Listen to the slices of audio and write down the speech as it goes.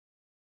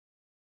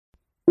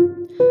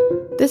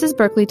This is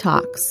Berkeley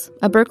Talks,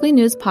 a Berkeley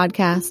News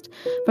podcast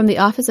from the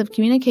Office of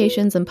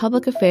Communications and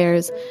Public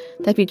Affairs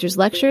that features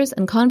lectures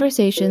and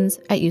conversations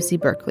at UC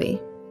Berkeley.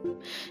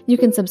 You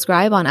can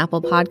subscribe on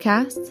Apple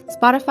Podcasts,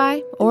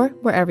 Spotify, or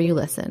wherever you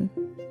listen.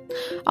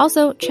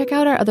 Also, check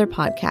out our other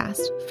podcast,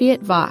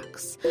 Fiat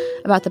Vox,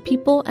 about the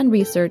people and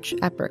research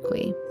at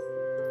Berkeley.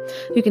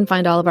 You can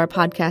find all of our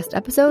podcast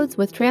episodes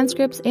with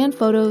transcripts and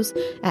photos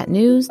at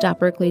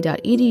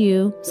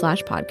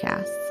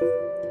news.berkeley.edu/podcasts.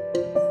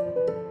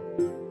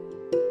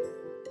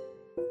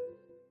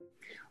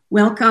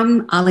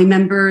 Welcome, OLLI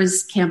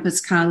members, campus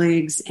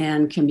colleagues,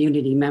 and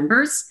community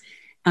members.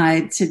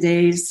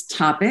 Today's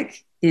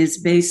topic is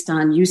based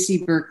on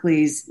UC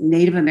Berkeley's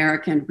Native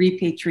American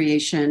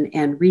repatriation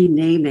and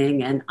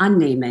renaming and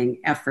unnaming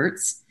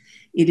efforts.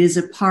 It is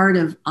a part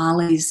of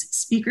OLLI's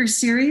speaker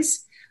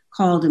series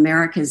called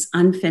America's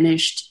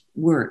Unfinished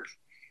Work.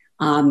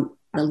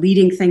 The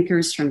leading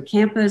thinkers from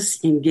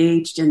campus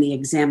engaged in the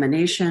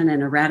examination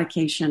and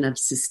eradication of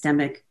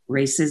systemic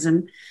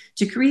racism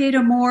to create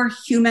a more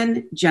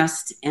human,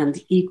 just, and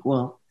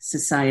equal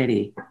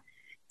society.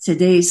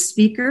 Today's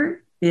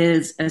speaker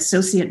is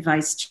Associate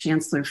Vice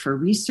Chancellor for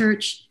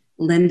Research,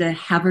 Linda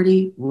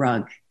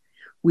Haverty-Rugg.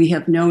 We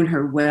have known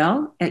her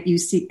well at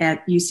UC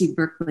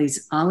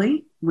Berkeley's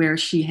OLLI, where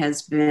she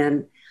has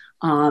been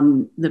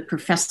the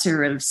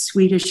professor of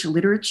Swedish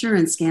literature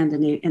in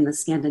the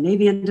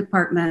Scandinavian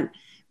department,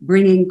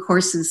 bringing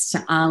courses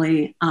to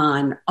OLLI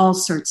on all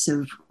sorts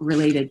of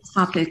related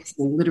topics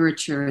in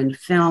literature and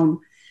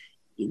film,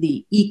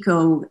 the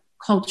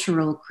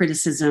eco-cultural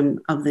criticism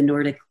of the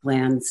Nordic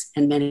lands,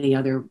 and many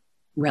other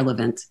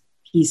relevant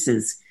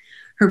pieces.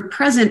 Her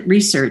present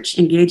research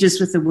engages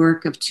with the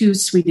work of two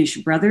Swedish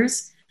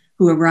brothers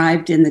who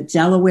arrived in the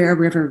Delaware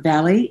River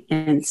Valley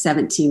in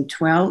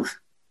 1712.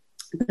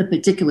 The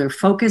particular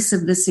focus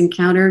of this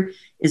encounter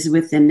is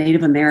with the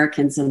Native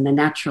Americans and the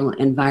natural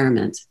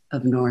environment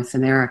of North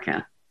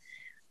America.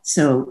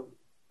 So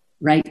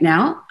right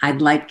now,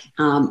 I'd like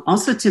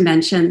also to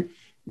mention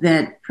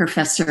that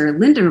Professor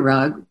Linda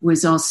Rugg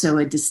was also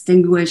a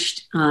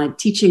distinguished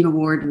teaching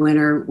award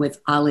winner with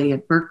OLLI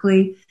at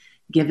Berkeley,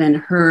 given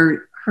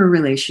her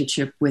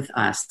relationship with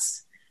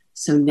us.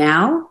 So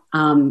now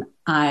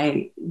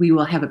we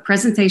will have a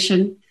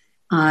presentation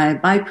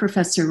by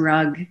Professor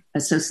Rugg,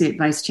 Associate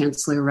Vice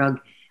Chancellor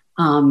Rugg,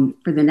 for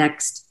the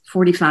next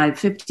 45,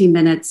 50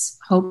 minutes.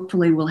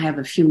 Hopefully we'll have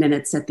a few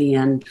minutes at the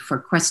end for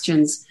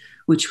questions,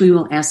 which we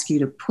will ask you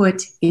to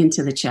put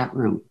into the chat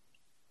room.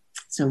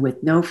 So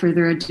with no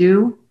further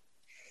ado,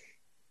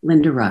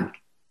 Linda Rugg.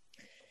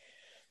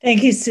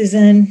 Thank you,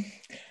 Susan.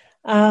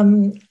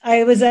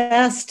 I was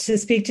asked to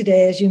speak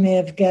today, as you may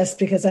have guessed,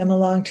 because I'm a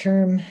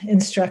long-term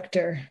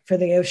instructor for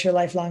the Osher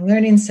Lifelong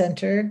Learning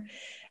Center,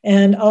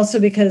 and also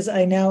because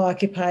I now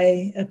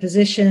occupy a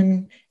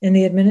position in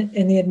the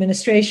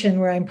administration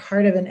where I'm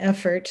part of an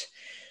effort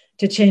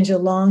to change a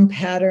long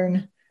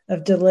pattern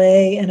of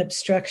delay and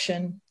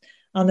obstruction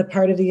on the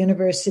part of the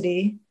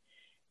university,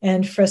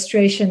 and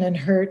frustration and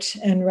hurt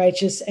and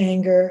righteous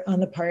anger on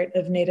the part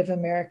of Native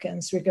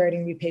Americans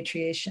regarding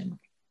repatriation.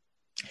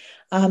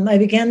 I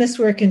began this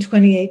work in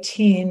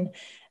 2018,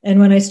 and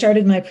when I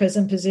started my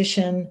present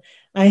position,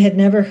 I had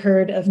never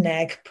heard of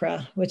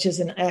NAGPRA, which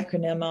is an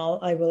acronym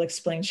I will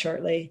explain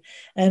shortly,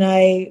 and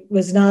I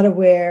was not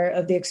aware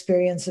of the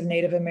experience of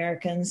Native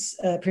Americans,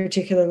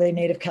 particularly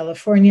Native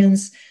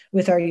Californians,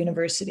 with our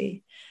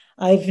university.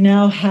 I've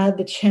now had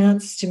the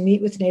chance to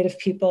meet with Native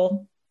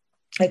people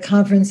at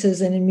conferences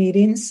and in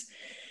meetings,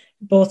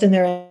 both in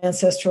their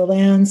ancestral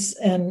lands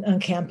and on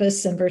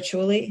campus and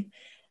virtually.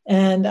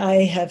 And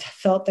I have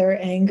felt their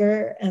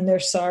anger and their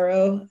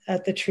sorrow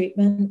at the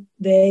treatment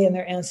they and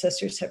their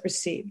ancestors have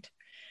received.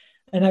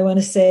 And I want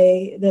to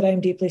say that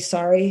I'm deeply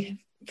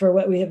sorry for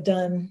what we have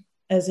done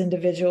as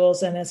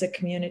individuals and as a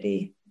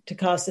community to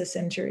cause this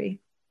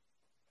injury.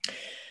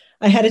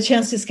 I had a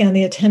chance to scan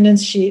the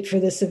attendance sheet for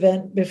this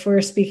event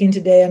before speaking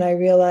today, and I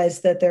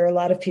realized that there are a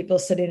lot of people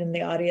sitting in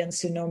the audience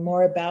who know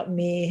more about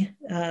me,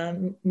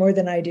 more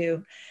than I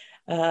do,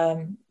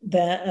 about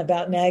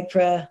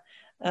NAGPRA,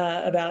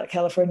 about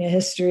California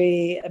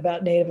history,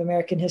 about Native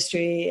American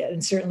history,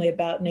 and certainly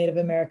about Native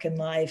American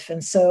life.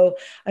 And so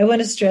I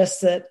want to stress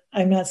that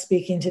I'm not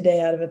speaking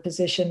today out of a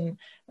position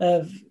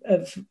of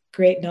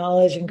great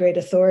knowledge and great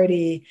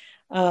authority,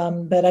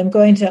 but I'm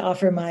going to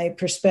offer my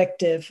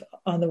perspective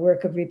on the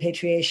work of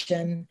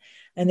repatriation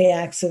and the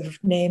acts of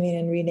naming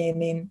and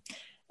renaming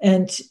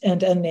and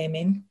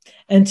unnaming,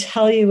 and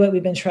tell you what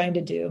we've been trying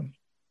to do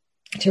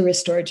to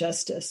restore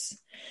justice.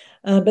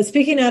 But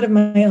speaking out of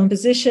my own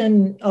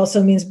position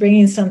also means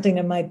bringing something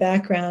of my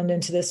background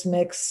into this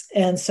mix.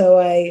 And so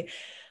I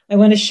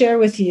want to share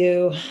with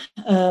you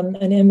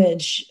an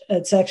image.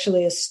 It's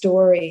actually a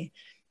story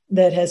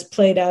that has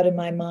played out in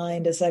my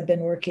mind as I've been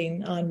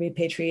working on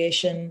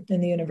repatriation in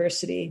the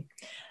university.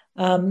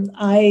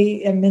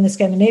 I am in the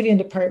Scandinavian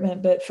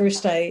department, but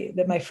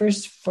my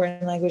first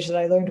foreign language that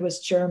I learned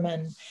was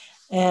German.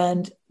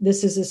 And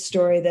this is a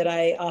story that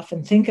I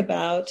often think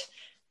about.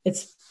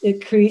 It's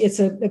it's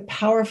a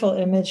powerful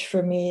image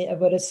for me of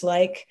what it's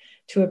like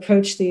to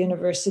approach the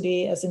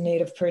university as a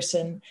Native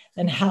person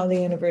and how the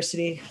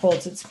university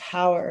holds its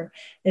power.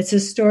 It's a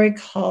story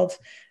called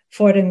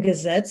Vor dem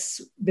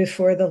Gesetz,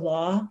 Before the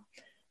Law,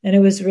 and it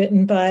was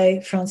written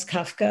by Franz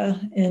Kafka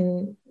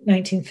in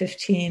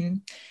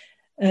 1915.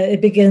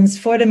 It begins,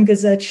 Vor dem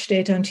Gesetz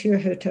steht ein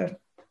Türhüter,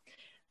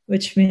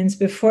 which means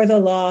before the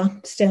law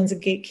stands a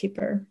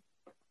gatekeeper.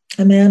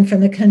 A man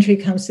from the country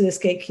comes to this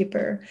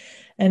gatekeeper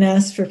and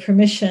asks for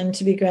permission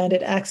to be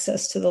granted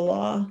access to the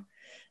law.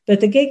 But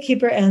the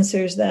gatekeeper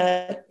answers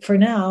that for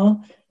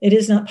now, it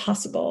is not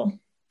possible.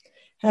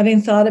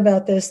 Having thought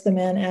about this, the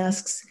man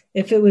asks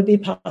if it would be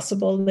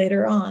possible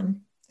later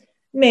on.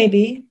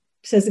 Maybe,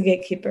 says the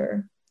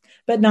gatekeeper,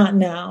 but not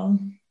now.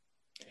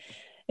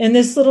 In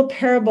this little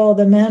parable,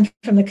 the man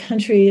from the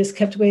country is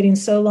kept waiting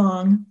so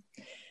long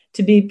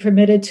to be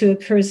permitted to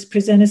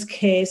present his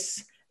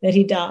case that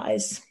he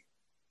dies.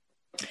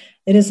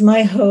 It is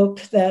my hope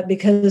that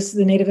because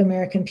the Native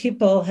American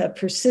people have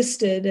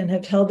persisted and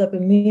have held up a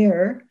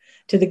mirror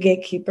to the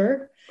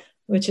gatekeeper,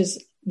 which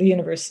is the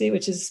university,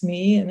 which is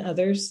me and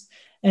others,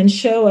 and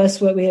show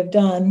us what we have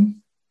done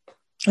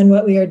and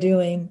what we are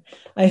doing,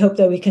 I hope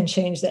that we can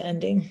change the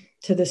ending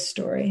to this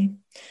story.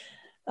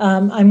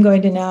 I'm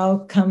going to now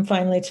come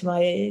finally to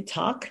my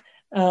talk,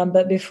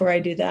 but before I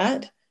do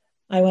that,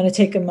 I want to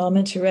take a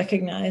moment to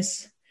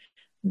recognize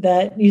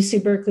that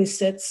UC Berkeley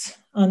sits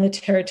on the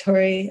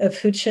territory of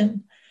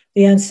Huichin,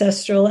 the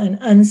ancestral and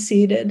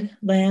unceded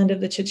land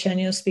of the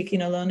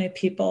Chochenyo-speaking Ohlone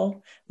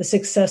people, the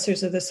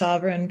successors of the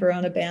sovereign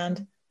Barona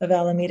Band of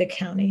Alameda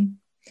County.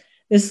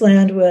 This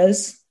land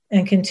was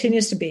and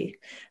continues to be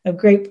of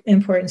great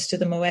importance to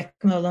the Muwekma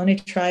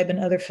Ohlone tribe and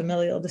other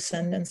familial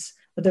descendants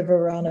of the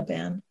Barona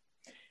Band.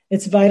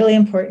 It's vitally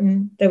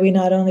important that we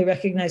not only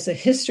recognize the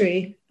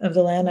history of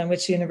the land on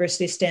which the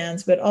university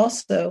stands, but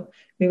also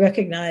we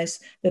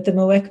recognize that the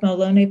Muwekma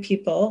Ohlone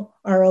people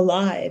are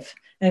alive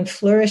and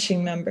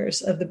flourishing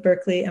members of the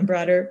Berkeley and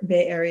broader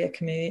Bay Area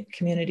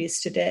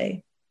communities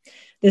today.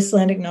 This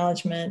land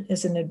acknowledgement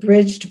is an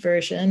abridged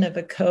version of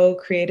a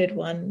co-created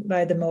one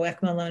by the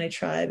Muwekma Ohlone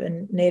tribe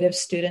and Native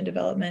student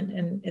development,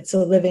 and it's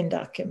a living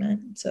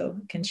document, so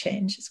it can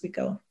change as we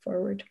go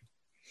forward.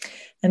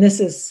 And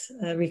this is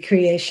a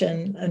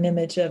recreation, an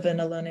image of an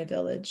Ohlone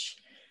village.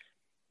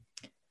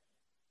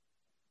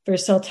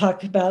 First, I'll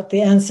talk about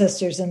the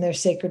ancestors and their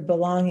sacred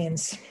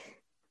belongings.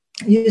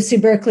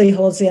 UC Berkeley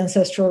holds the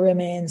ancestral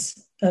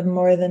remains of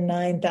more than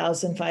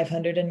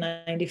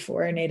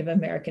 9,594 Native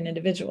American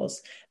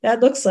individuals. That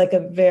looks like a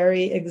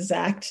very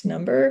exact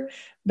number,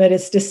 but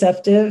it's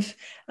deceptive.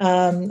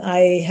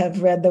 I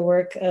have read the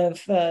work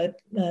of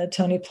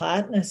Tony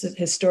Platt, as a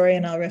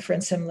historian. I'll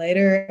reference him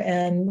later.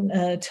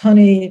 And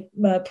Tony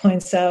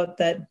points out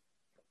that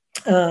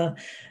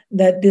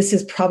this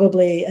is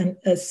probably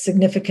a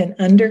significant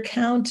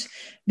undercount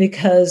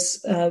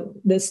because there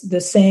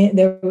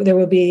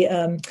will be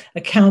a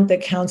count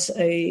that counts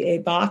a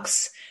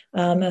box,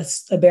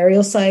 a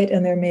burial site,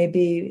 and there may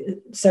be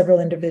several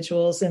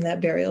individuals in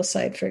that burial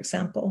site, for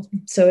example.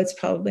 So it's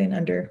probably an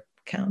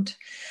undercount.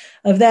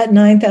 Of that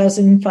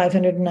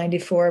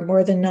 9,594,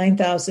 more than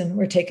 9,000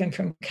 were taken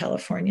from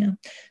California.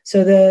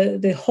 So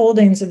the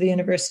holdings of the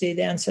university,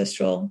 the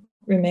ancestral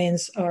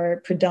remains,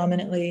 are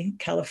predominantly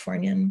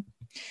Californian.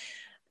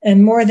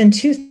 And more than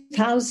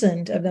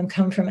 2,000 of them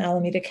come from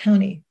Alameda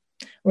County,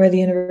 where the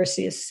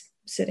university is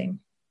sitting.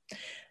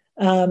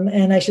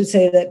 And I should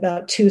say that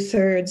about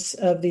 2/3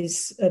 of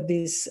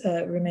these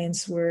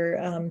remains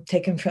were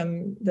taken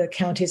from the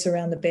counties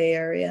around the Bay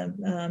Area,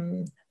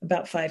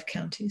 about 5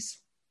 counties.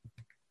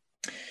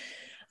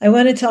 I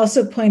wanted to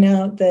also point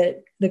out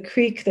that the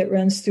creek that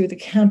runs through the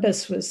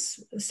campus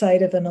was the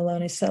site of an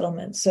Ohlone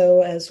settlement.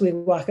 So as we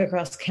walk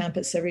across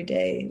campus every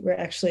day, we're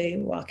actually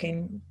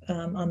walking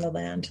on the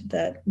land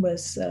that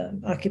was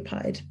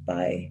occupied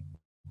by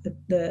the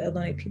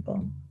Ohlone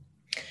people.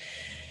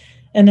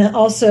 And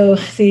also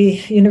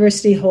the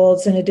university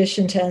holds, in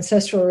addition to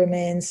ancestral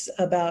remains,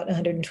 about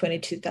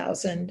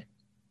 122,000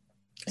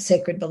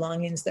 sacred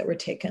belongings that were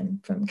taken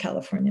from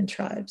Californian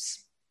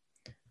tribes.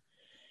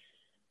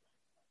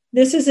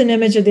 This is an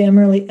image of the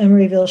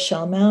Emeryville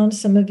Shell Mound.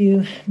 Some of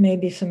you may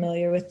be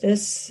familiar with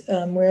this,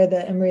 where the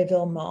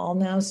Emeryville Mall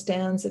now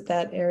stands at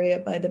that area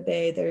by the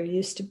bay. There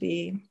used to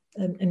be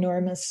an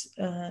enormous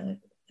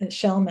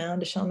shell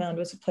mound. A shell mound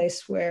was a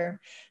place where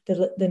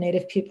the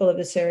native people of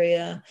this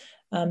area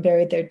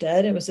buried their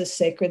dead. It was a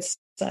sacred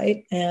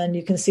site, and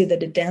you can see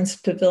that a dance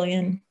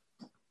pavilion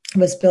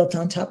was built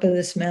on top of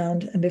this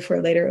mound, and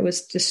later it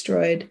was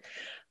destroyed,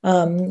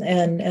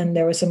 and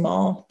there was a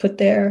mall put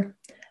there.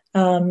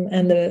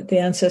 And the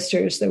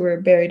ancestors that were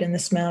buried in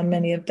this mound,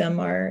 many of them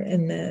are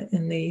in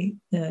the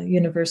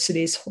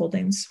university's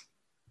holdings.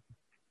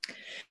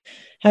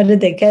 How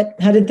did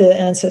the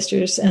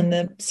ancestors and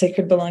the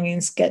sacred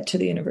belongings get to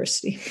the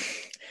university?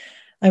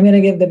 I'm going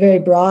to give the very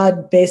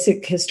broad,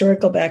 basic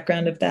historical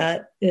background of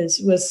that.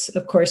 Was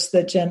of course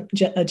the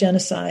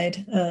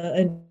genocide,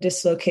 a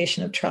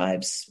dislocation of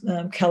tribes.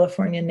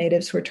 California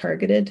natives were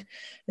targeted,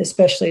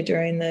 especially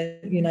during the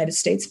United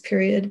States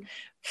period,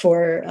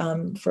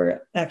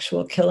 for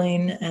actual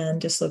killing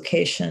and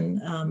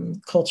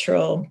dislocation,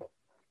 cultural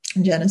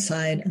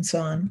genocide, and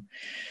so on.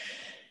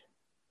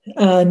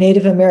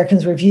 Native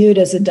Americans were viewed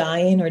as a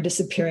dying or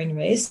disappearing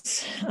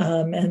race.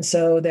 And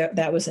so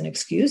that was an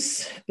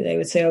excuse. They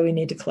would say, oh, we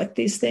need to collect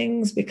these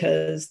things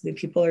because the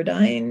people are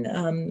dying.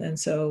 And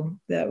so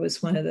that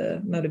was one of the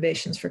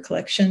motivations for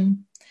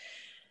collection.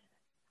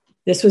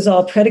 This was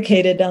all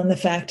predicated on the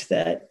fact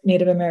that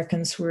Native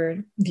Americans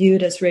were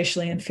viewed as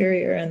racially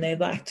inferior and they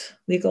lacked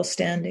legal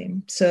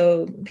standing.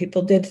 So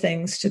people did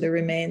things to the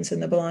remains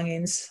and the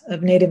belongings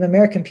of Native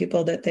American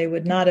people that they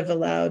would not have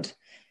allowed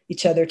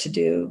each other to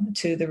do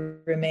to the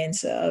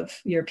remains of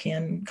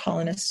European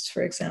colonists,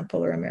 for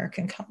example, or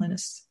American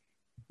colonists.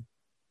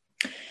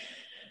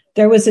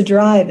 There was a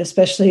drive,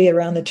 especially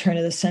around the turn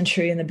of the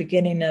century and the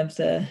beginning of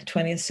the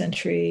 20th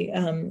century,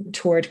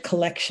 toward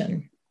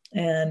collection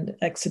and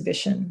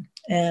exhibition.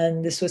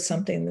 And this was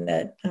something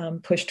that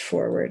pushed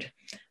forward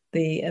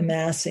the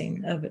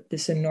amassing of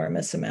this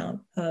enormous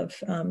amount of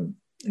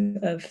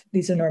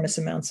these enormous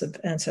amounts of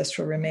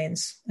ancestral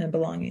remains and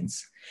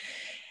belongings.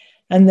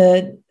 And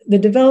the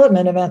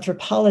development of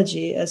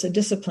anthropology as a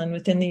discipline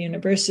within the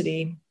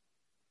university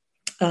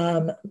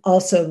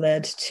also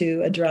led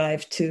to a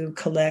drive to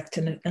collect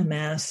and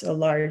amass a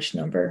large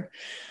number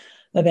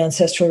of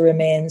ancestral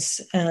remains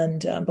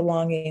and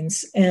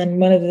belongings. And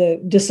one of the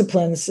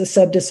disciplines, a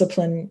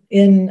subdiscipline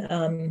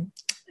in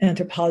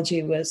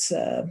anthropology, was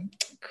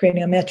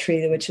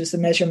craniometry, which is the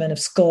measurement of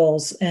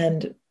skulls.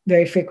 And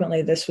very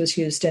frequently, this was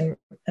used in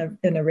a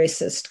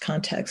racist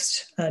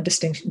context,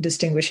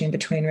 distinguishing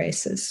between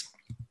races.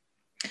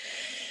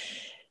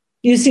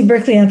 UC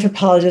Berkeley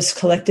anthropologists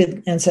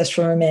collected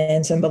ancestral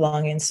remains and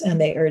belongings, and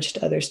they urged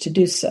others to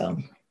do so.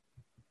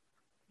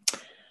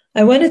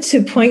 I wanted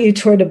to point you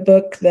toward a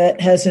book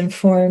that has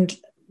informed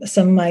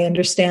some of my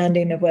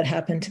understanding of what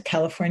happened to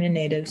California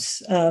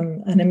natives.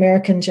 An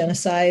American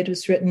Genocide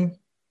was written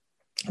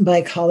by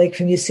a colleague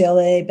from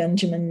UCLA,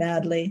 Benjamin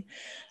Madley,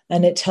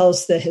 and it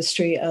tells the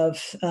history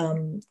of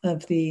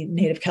the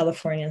Native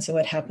Californians and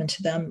what happened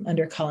to them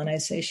under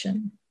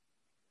colonization.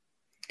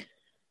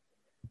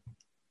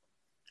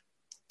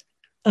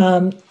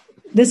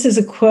 This is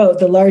a quote: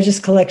 "The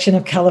largest collection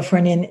of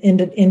Californian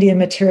Indian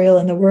material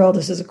in the world."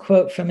 This is a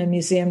quote from a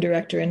museum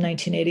director in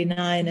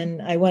 1989,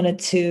 and I wanted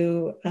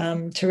to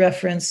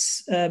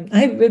reference.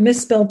 I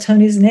misspelled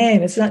Tony's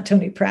name. It's not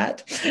Tony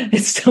Pratt.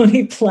 It's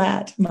Tony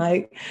Platt.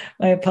 My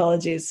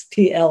apologies.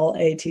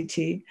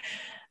 Platt.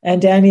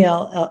 And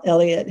Danielle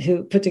Elliott,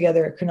 who put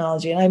together a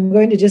chronology. And I'm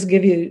going to just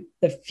give you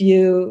a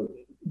few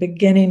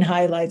beginning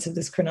highlights of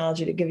this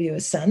chronology to give you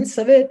a sense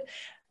of it.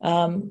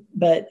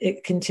 But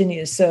it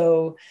continues.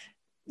 So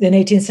in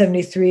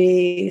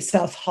 1873,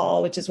 South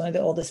Hall, which is one of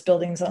the oldest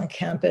buildings on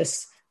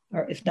campus,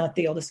 or if not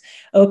the oldest,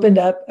 opened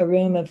up a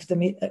room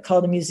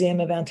called the Museum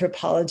of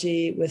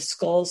Anthropology with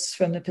skulls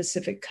from the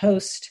Pacific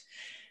Coast.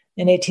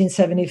 In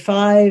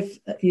 1875,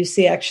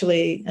 UC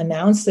actually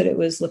announced that it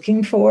was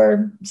looking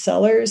for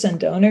sellers and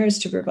donors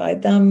to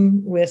provide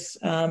them with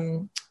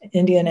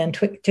Indian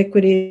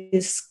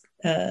antiquities,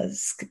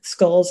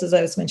 skulls, as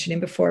I was mentioning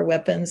before,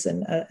 weapons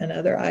and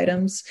other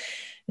items.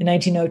 In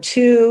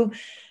 1902,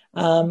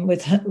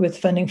 with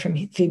funding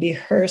from Phoebe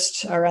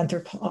Hearst, our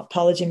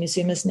anthropology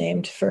museum is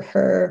named for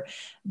her.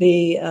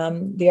 The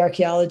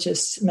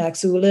archaeologist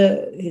Max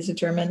Uhle, he's a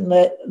German,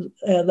 led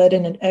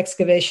in an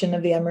excavation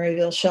of the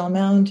Emeryville shell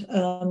mound,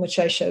 which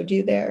I showed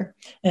you there,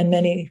 and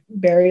many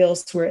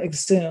burials were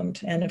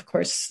exhumed. And of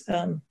course,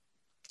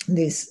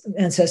 these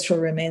ancestral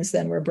remains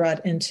then were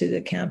brought into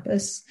the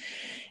campus.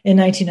 In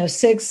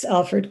 1906,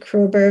 Alfred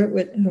Kroeber,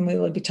 whom we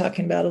will be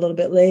talking about a little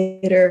bit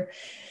later,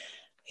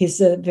 he's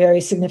a very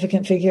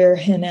significant figure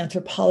in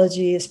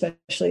anthropology,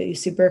 especially at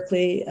UC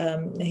Berkeley.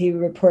 He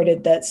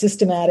reported that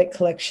systematic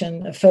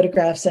collection of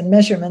photographs and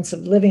measurements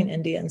of living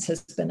Indians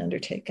has been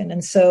undertaken.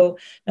 And so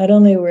not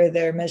only were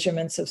there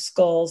measurements of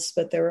skulls,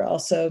 but there were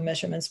also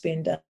measurements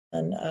being done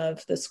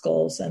of the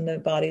skulls and the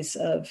bodies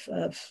of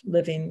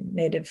living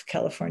Native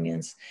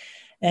Californians.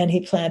 And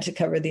he planned to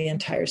cover the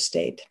entire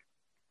state.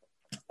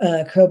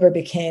 Kroeber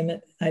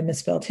became, I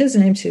misspelled his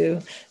name too,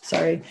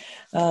 sorry.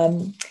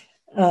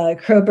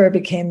 Kroeber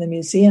became the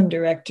museum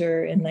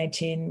director in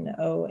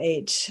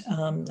 1908.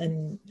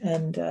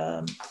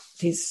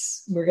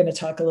 We're going to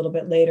talk a little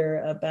bit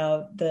later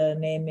about the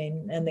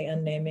naming and the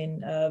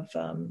unnaming of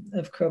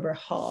Kroeber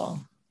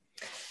Hall.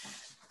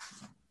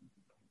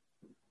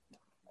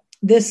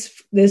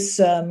 This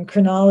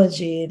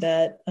chronology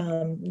that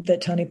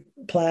Tony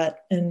Platt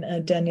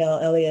and Danielle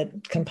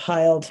Elliott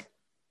compiled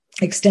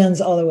extends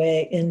all the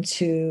way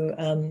into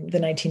the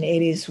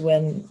 1980s,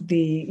 when the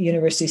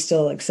university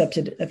still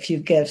accepted a few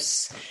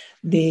gifts.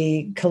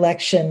 The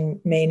collection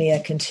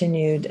mania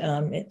continued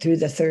through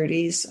the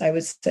 30s, I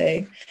would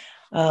say.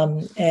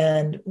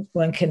 And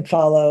one can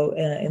follow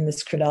in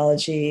this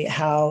chronology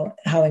how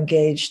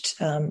engaged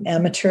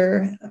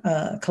amateur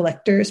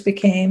collectors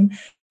became.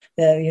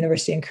 The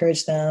university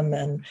encouraged them,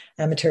 and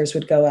amateurs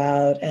would go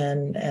out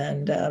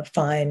and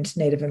find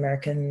Native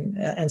American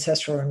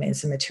ancestral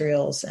remains and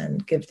materials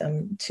and give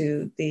them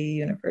to the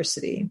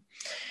university.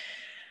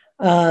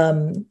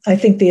 I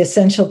think the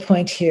essential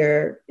point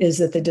here is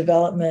that the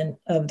development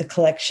of the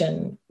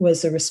collection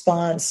was a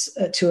response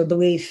to a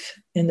belief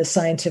in the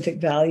scientific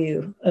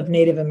value of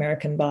Native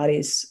American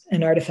bodies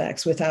and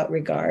artifacts without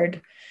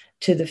regard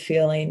to the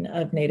feeling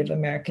of Native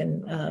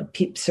American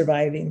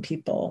surviving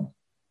people.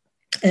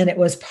 And it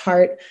was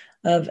part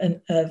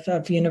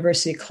of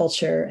university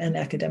culture and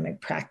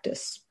academic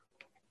practice.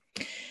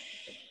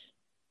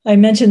 I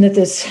mentioned that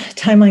this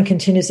timeline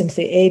continues into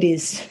the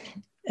 80s.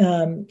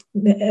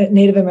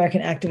 Native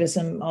American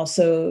activism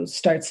also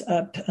starts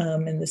up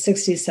in the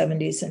 60s,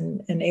 70s,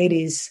 and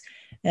 80s.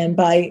 And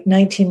by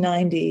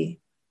 1990,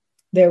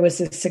 there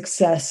was a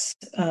success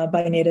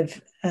by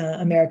Native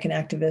American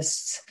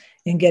activists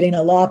in getting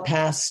a law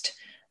passed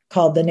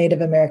called the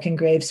Native American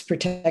Graves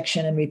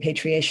Protection and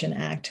Repatriation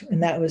Act.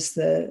 And that was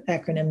the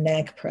acronym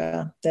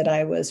NAGPRA that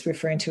I was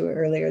referring to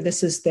earlier.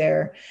 This is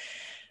the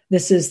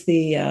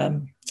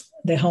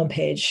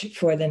homepage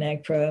for the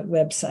NAGPRA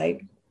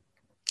website.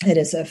 It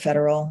is a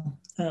federal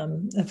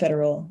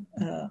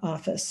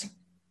office.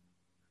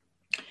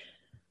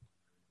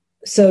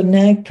 So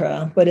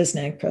NAGPRA, what is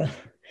NAGPRA?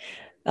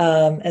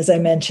 As I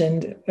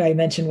mentioned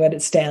what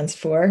it stands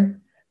for.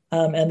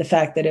 And the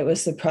fact that it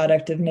was the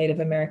product of Native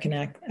American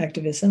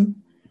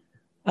activism.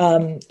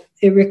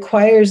 It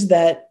requires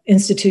that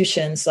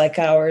institutions like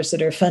ours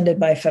that are funded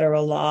by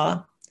federal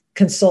law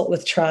consult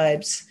with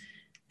tribes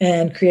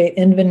and create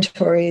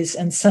inventories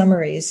and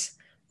summaries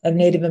of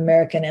Native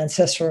American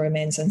ancestral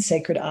remains and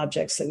sacred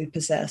objects that we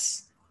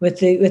possess with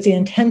the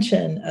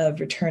intention of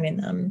returning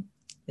them.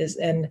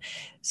 And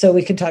so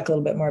we can talk a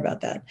little bit more about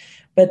that.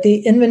 But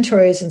the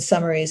inventories and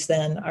summaries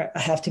then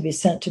have to be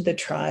sent to the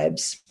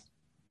tribes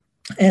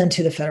and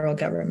to the federal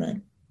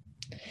government.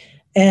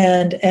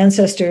 And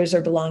ancestors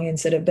or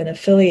belongings that have been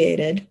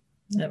affiliated,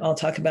 I'll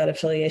talk about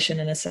affiliation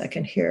in a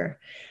second here,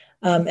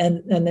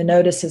 and the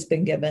notice has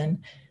been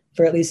given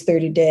for at least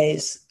 30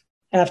 days.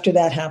 After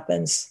that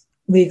happens,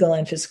 legal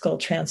and physical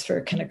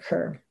transfer can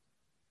occur.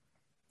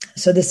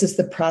 So this is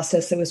the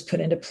process that was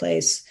put into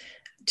place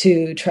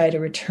to try to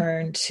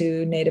return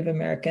to Native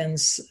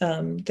Americans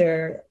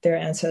their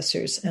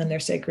ancestors and their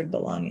sacred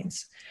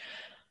belongings.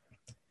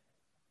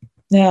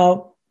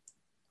 Now,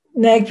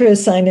 NAGPRA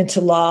is signed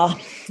into law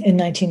in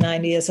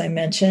 1990, as I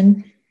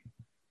mentioned.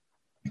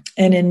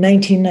 And in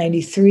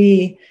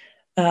 1993,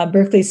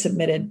 Berkeley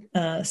submitted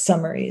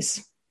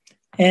summaries.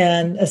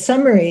 And a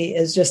summary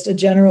is just a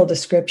general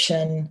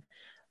description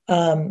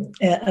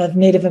of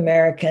Native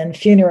American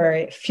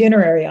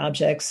funerary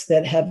objects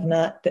that have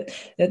not.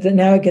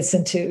 Now we get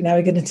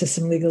into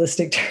some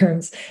legalistic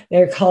terms.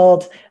 They're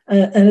called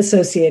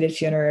unassociated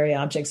funerary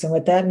objects, and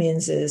what that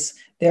means is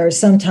there are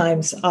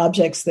sometimes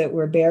objects that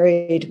were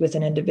buried with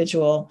an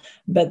individual,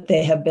 but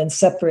they have been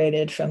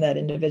separated from that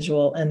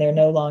individual, and they're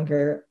no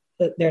longer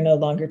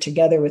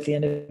together with the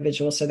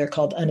individual, so they're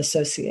called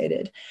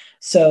unassociated.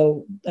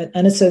 So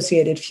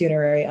unassociated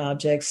funerary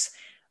objects,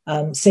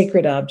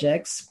 sacred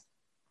objects,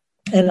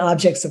 and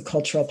objects of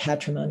cultural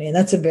patrimony. And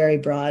that's a very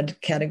broad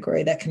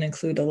category that can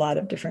include a lot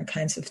of different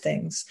kinds of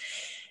things.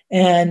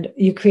 And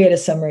you create a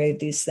summary of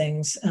these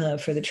things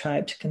for the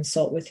tribe to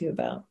consult with you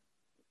about.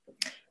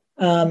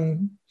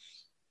 Let's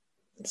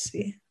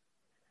see.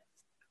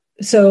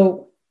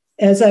 So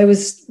as I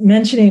was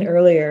mentioning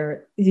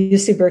earlier,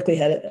 UC Berkeley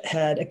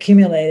had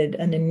accumulated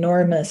an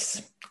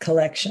enormous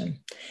collection.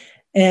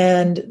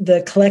 And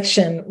the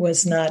collection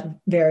was not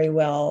very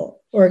well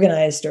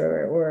organized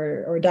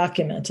or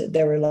documented.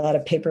 There were a lot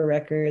of paper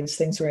records,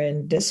 things were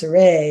in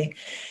disarray.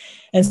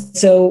 And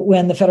so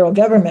when the federal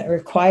government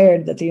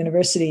required that the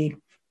university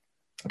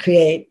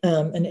create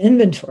an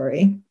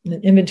inventory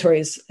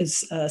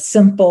is a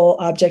simple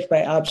object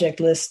by object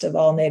list of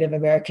all Native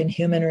American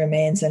human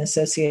remains and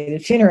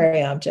associated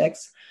funerary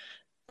objects,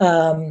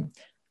 that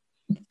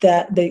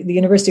the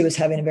university was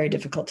having a very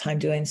difficult time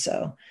doing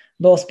so,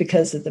 both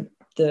because of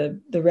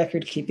the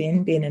record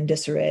keeping being in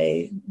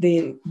disarray,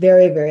 the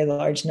very, very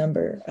large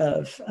number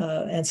of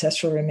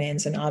ancestral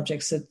remains and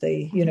objects that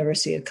the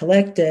university had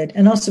collected,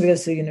 and also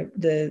because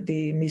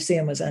the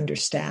museum was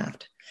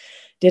understaffed,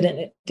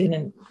 didn't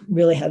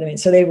really have the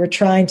means. So they were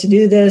trying to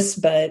do this,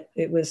 but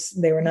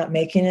they were not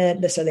making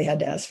it, so they had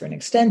to ask for an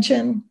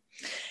extension.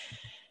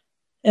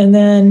 And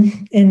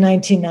then in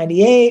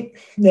 1998,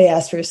 they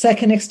asked for a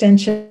second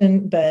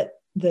extension, but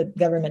the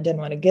government didn't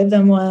want to give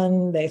them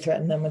one. They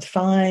threatened them with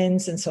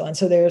fines and so on.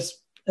 So there's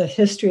a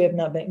history of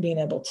not being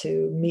able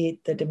to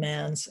meet the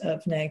demands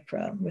of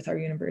NAGPRA with our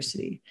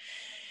university.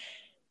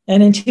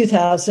 And in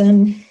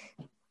 2000,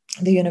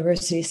 the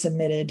university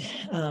submitted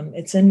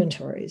its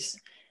inventories.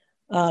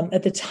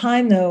 At the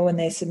time, though, when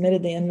they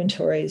submitted the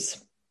inventories,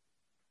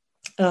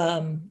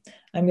 I'm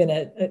going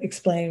to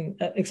explain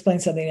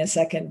something in a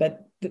second,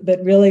 but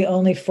but really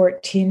only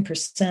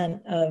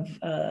 14%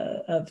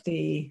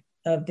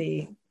 of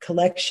the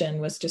collection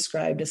was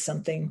described as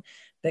something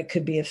that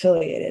could be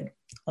affiliated.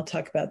 I'll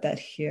talk about that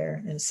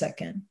here in a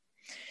second.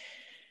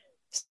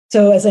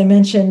 So as I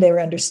mentioned, they were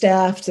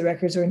understaffed, the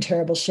records were in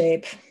terrible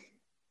shape.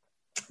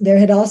 There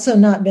had also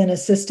not been a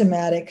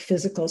systematic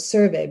physical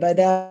survey. By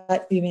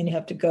that, you mean you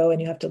have to go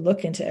and you have to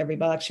look into every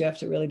box. You have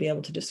to really be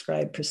able to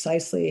describe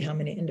precisely how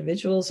many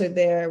individuals are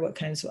there, what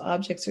kinds of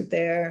objects are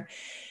there.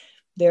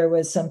 There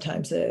was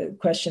sometimes a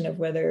question of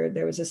whether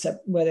there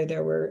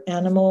were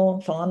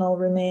animal, faunal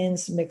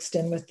remains mixed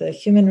in with the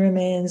human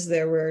remains.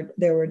 So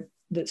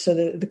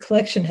the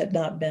collection had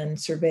not been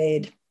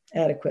surveyed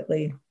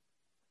adequately.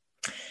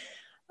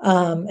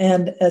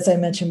 And as I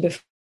mentioned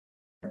before,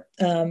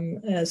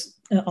 as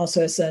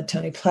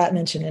Tony Platt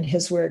mentioned in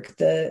his work,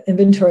 the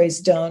inventories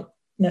don't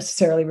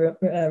necessarily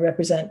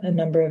represent a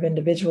number of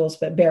individuals,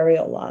 but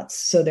burial lots.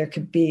 So there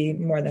could be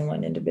more than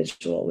one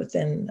individual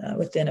within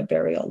a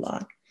burial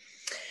lot.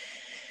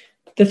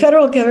 The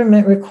federal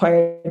government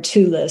required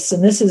 2 lists,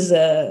 and this is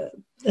a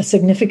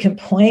significant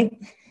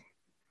point.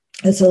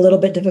 It's a little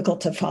bit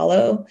difficult to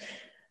follow.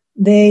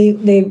 They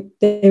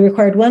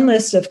required 1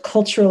 list of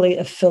culturally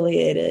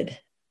affiliated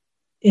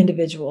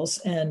individuals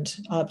and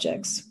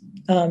objects,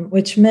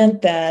 which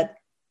meant that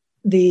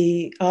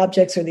the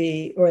objects or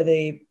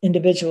the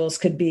individuals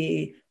could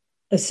be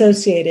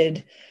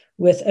associated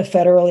with a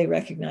federally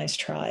recognized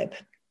tribe.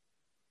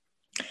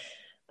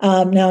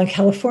 Now in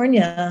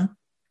California,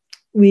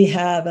 we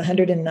have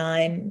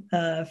 109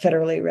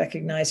 federally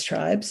recognized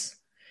tribes,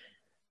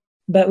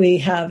 but we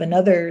have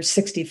another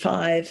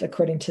 65,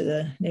 according to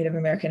the Native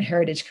American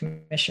Heritage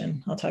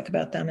Commission. I'll talk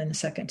about them in a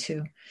second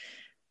too.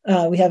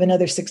 We have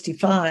another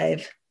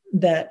 65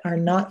 that are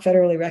not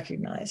federally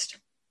recognized.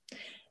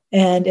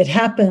 And it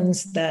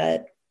happens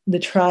that the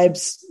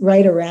tribes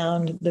right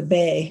around the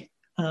Bay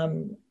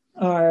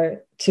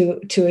are,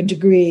 to a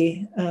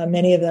degree,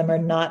 many of them are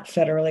not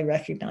federally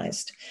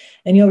recognized.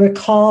 And you'll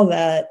recall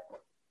that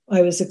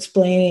I was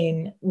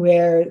explaining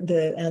where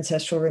the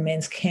ancestral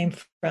remains came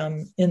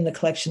from in the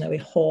collection that we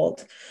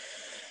hold.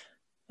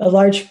 A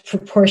large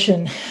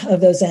proportion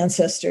of those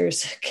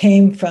ancestors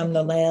came from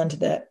the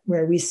land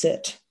where we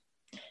sit.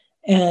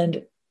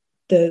 And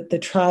the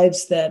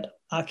tribes that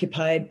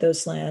occupied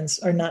those lands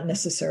are not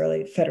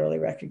necessarily federally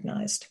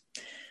recognized.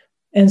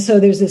 And so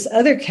there's this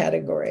other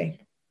category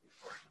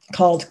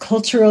called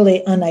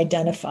culturally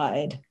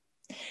unidentified,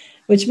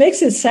 which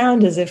makes it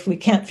sound as if we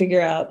can't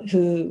figure out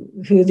who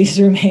these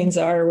remains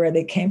are or where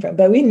they came from.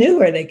 But we knew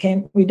where they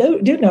came. We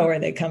do know where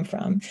they come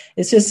from.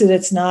 It's just that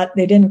it's not.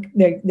 They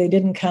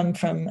didn't come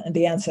from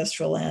the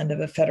ancestral land of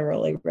a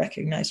federally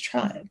recognized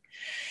tribe.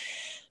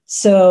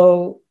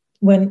 So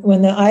when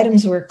the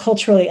items were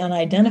culturally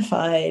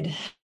unidentified,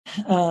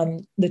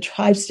 the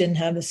tribes didn't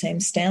have the same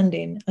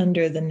standing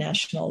under the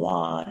national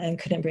law and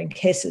couldn't bring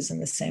cases in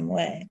the same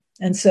way.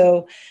 And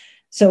so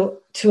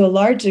to a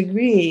large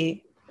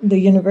degree, the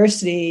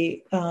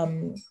university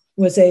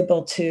was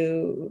able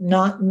to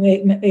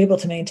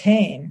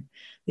maintain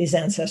these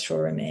ancestral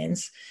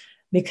remains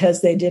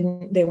because they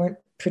weren't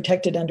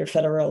protected under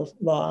federal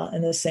law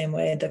in the same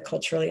way the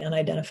culturally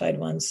unidentified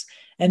ones.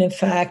 And in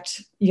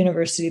fact,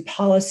 university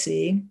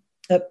policy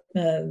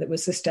that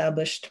was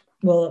established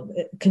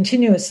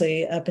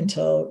continuously up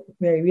until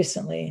very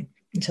recently,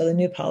 until the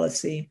new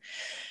policy,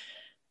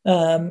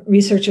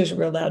 researchers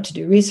were allowed to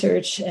do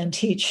research and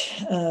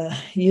teach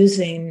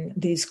using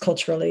these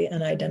culturally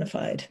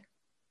unidentified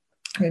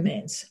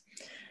remains.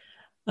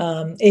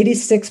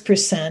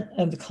 86%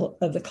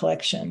 of the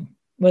collection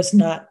was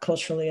not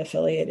culturally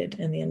affiliated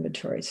in the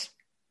inventories.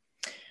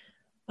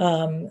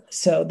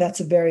 So that's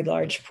a very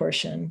large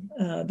portion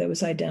that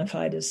was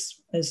identified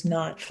as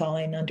not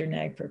falling under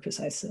NAGPRA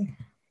precisely.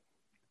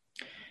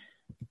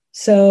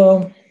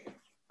 So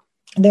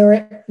there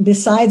were,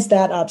 besides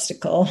that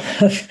obstacle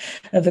of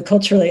the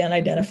culturally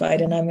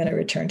unidentified, and I'm going to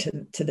return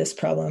to this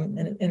problem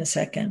in a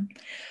second,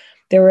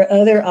 there were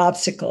other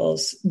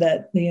obstacles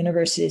that the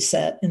university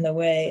set in the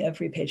way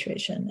of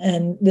repatriation.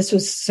 And this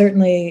was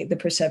certainly the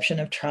perception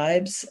of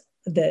tribes,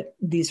 that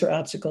these were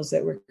obstacles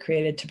that were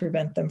created to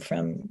prevent them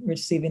from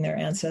receiving their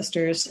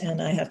ancestors. And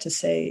I have to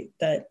say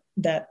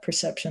that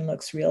perception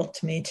looks real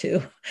to me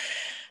too.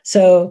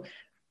 So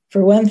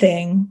for one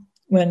thing,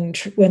 when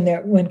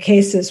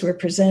cases were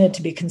presented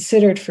to be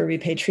considered for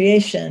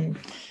repatriation,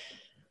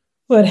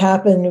 what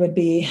happened would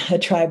be a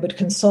tribe would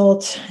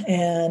consult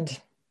and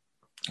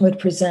would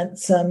present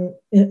some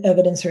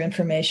evidence or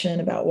information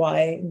about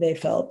why they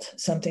felt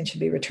something should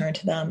be returned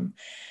to them.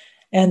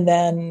 And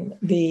then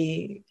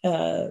the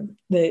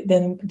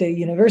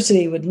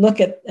university would look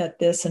at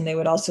this, and they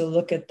would also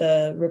look at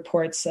the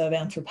reports of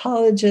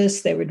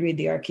anthropologists. They would read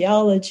the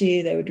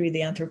archaeology, they would read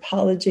the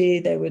anthropology,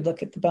 they would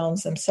look at the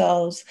bones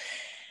themselves.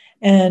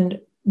 And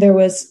there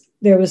was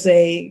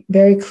a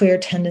very clear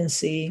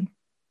tendency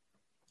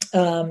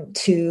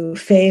to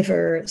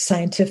favor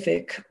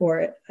scientific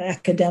or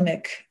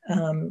academic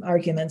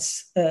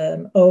arguments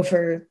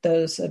over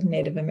those of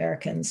Native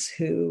Americans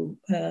who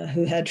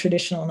had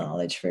traditional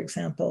knowledge, for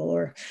example,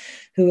 or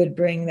who would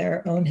bring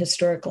their own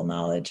historical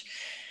knowledge.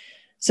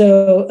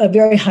 So a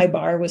very high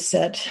bar was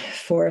set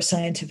for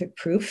scientific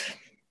proof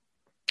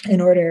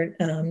in order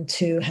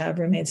to have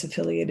remains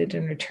affiliated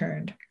and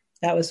returned.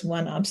 That was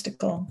one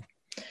obstacle.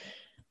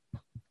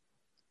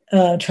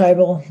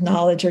 Tribal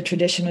knowledge or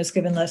tradition was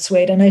given less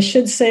weight. And I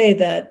should say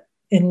that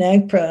in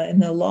NAGPRA, in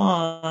the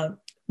law,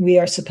 we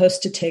are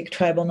supposed to take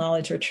tribal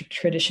knowledge or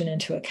tradition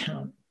into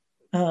account.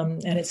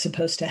 And it's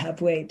supposed to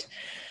have weight,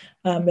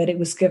 but it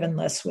was given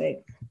less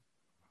weight.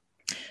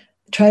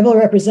 Tribal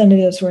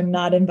representatives were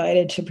not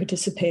invited to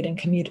participate in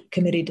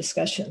committee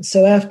discussions.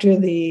 So after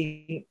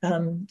the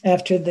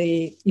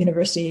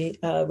university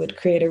would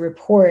create a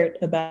report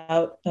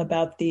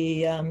about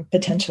the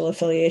potential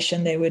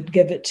affiliation, they would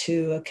give it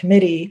to a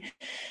committee,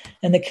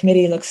 and the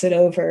committee looks it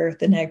over,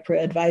 the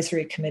NAGPRA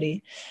Advisory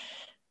Committee,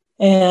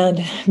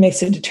 and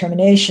makes a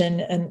determination.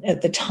 And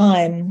at the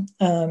time,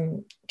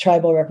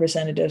 tribal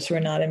representatives were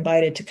not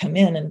invited to come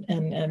in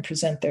and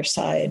present their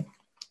side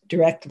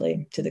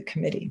directly to the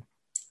committee.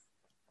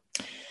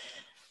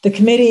 The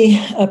committee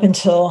up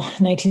until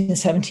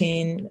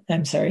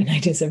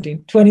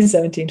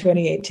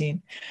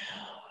 2018,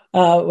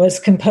 was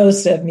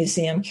composed of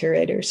museum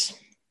curators.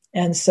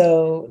 And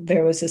so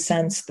there was a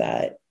sense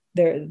that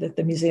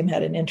the museum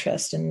had an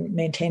interest in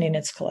maintaining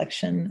its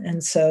collection.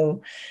 And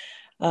so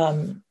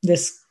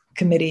this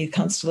committee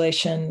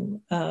constellation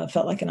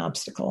felt like an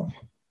obstacle.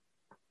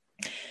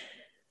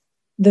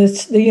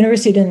 The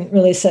university didn't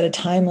really set a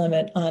time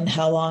limit on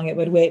how long it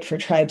would wait for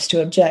tribes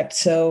to object.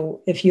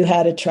 So if you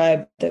had a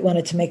tribe that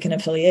wanted to make an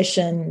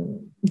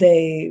affiliation,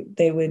 they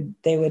would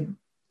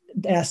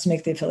ask to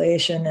make the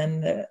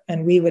affiliation,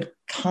 and we would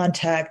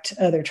contact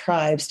other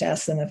tribes to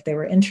ask them if they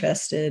were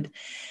interested,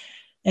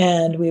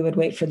 and we would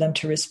wait for them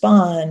to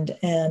respond.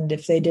 And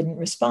if they didn't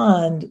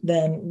respond,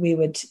 then we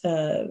would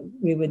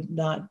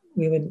not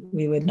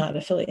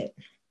affiliate.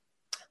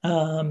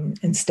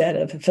 Instead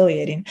of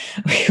affiliating,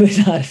 we would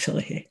not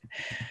affiliate.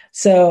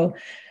 So,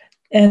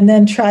 and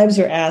then tribes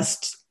were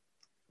asked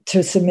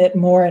to submit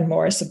more and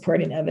more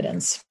supporting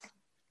evidence.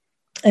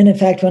 And in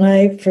fact, when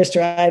I first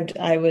arrived,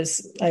 I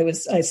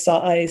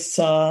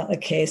saw a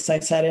case. I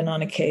sat in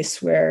on a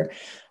case where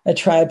a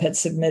tribe had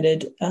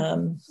submitted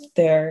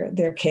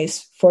their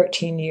case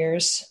 14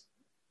 years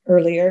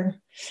earlier.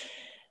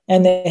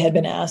 And they had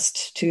been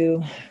asked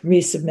to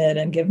resubmit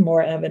and give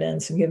more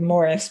evidence and give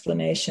more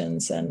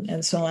explanations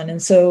and so on.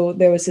 And so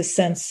there was a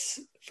sense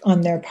on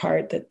their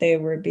part that they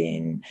were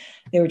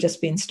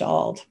just being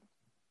stalled.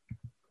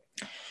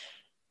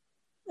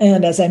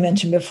 And as I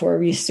mentioned before,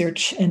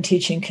 research and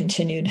teaching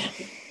continued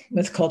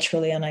with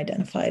culturally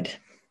unidentified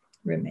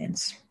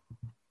remains.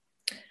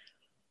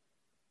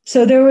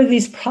 So there were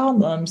these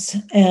problems,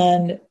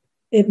 and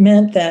it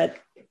meant that,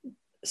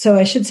 so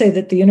I should say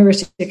that the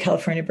University of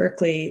California,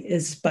 Berkeley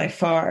is by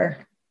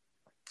far,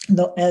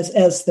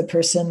 as the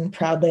person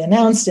proudly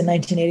announced in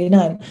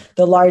 1989,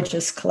 the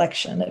largest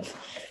collection of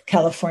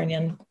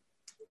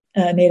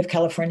Native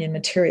Californian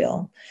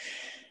material.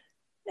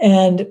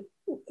 And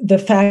the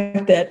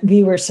fact that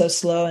we were so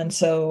slow and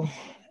so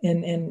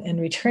in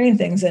returning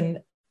things,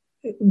 and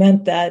it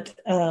meant that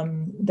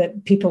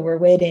that people were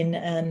waiting,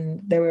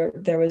 and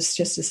there was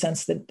just a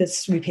sense that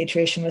this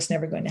repatriation was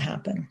never going to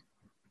happen.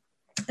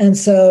 And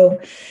so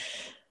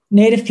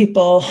Native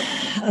people,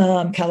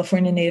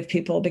 California Native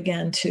people,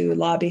 began to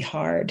lobby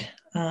hard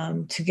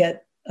to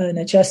get an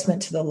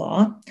adjustment to the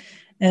law.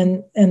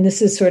 And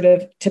this is sort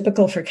of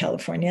typical for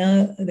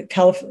California.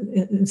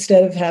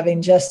 Instead of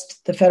having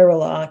just the federal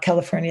law,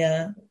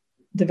 California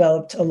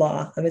developed a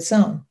law of its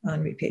own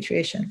on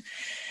repatriation,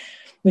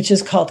 which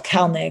is called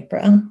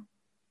CalNAGPRA.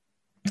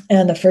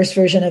 And the first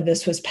version of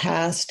this was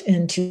passed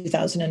in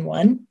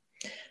 2001.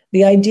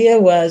 The idea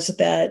was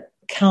that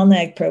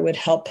CalNAGPRA would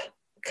help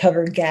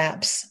cover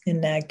gaps in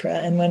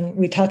NAGPRA. And when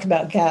we talk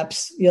about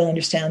gaps, you'll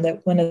understand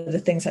that one of the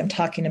things I'm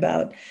talking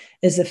about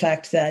is the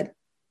fact that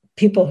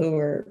people who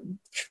were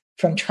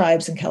from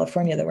tribes in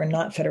California that were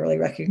not federally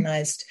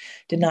recognized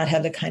did not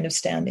have the kind of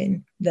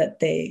standing that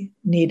they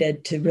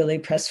needed to really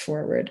press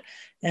forward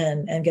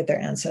and get their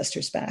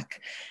ancestors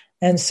back.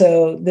 And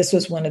so this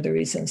was one of the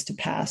reasons to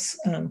pass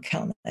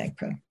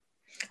CalNAGPRA.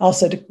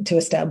 Also to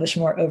establish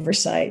more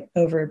oversight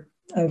over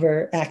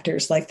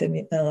actors like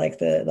the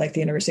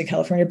University of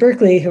California,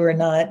 Berkeley, who are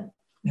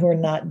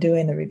not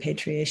doing the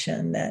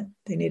repatriation that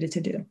they needed to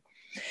do.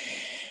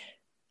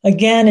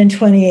 Again, in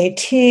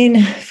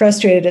 2018,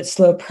 frustrated at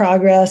slow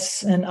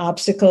progress and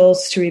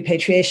obstacles to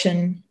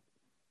repatriation,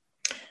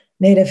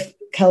 Native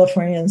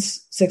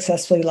Californians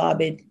successfully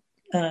lobbied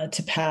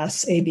to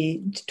pass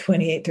AB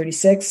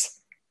 2836.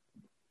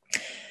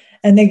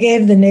 And they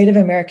gave the Native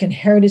American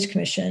Heritage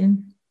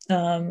Commission,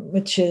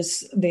 which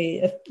is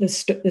a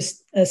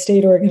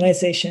state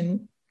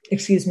organization,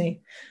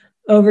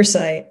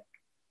 oversight.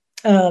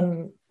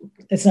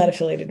 It's not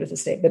affiliated with the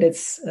state, but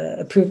it's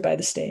approved by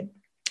the state.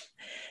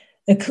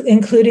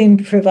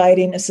 including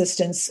providing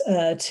assistance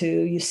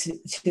to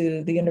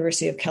the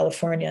University of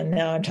California.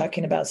 Now I'm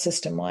talking about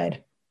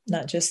system-wide,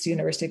 not just the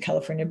University of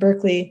California,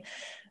 Berkeley,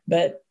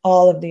 but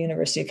all of the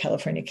University of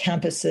California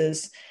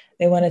campuses.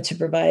 They wanted to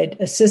provide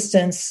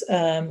assistance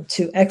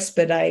to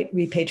expedite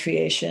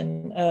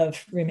repatriation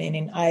of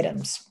remaining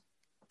items.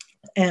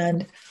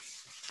 And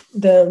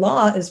the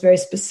law is very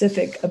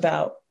specific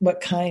about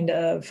what kind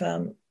of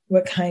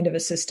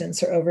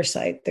assistance or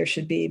oversight there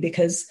should be,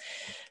 because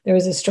there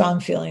was a strong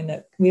feeling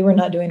that we were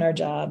not doing our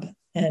job,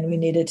 and we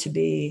needed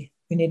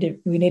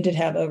to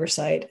have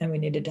oversight, and we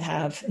needed to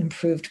have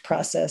improved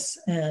process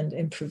and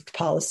improved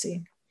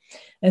policy.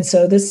 And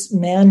so this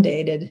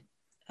mandated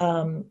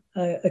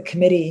a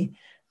committee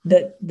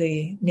that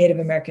the Native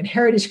American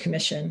Heritage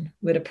Commission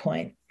would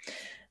appoint.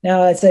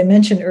 Now, as I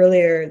mentioned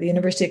earlier, the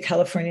University of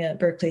California at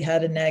Berkeley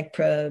had a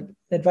NAGPRA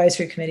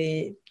advisory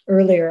committee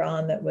earlier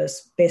on that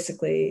was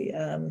basically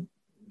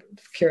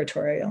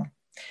curatorial.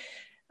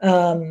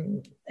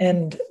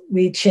 And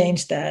we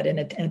changed that in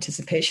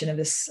anticipation of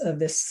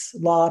this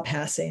law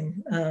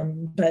passing.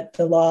 But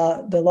the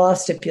law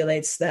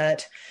stipulates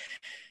that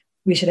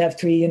we should have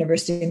 3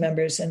 university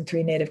members and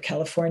 3 Native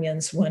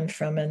Californians, 1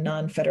 from a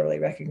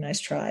non-federally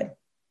recognized tribe.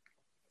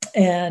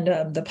 And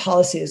the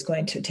policy is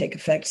going to take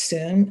effect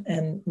soon,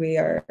 and we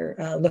are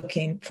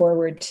looking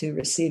forward to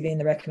receiving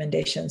the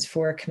recommendations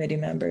for committee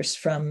members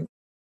from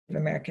the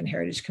American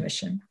Heritage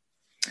Commission.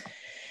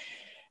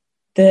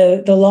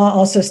 The law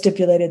also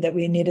stipulated that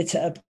we needed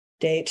to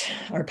update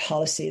our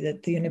policy,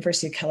 that the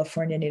University of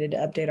California needed to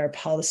update our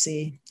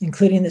policy,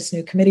 including this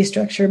new committee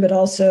structure, but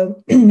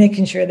also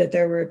making sure that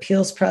there were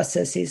appeals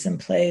processes in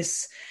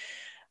place,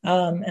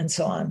 and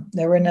so on.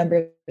 There were a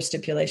number of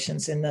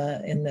stipulations in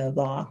the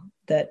law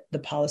that the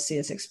policy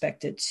is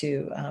expected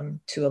to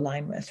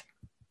align with.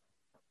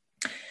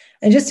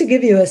 And just to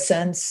give you a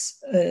sense,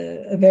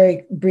 a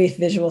very brief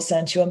visual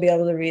sense, you won't be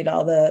able to read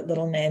all the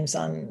little names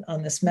on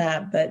this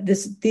map, but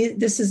this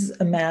is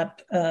a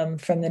map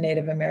from the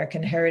Native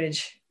American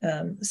Heritage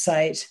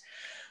site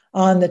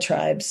on the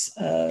tribes,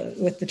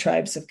 with the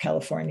tribes of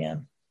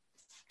California.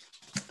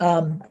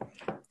 And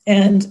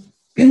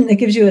it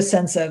gives you a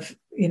sense of,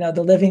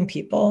 the living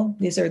people.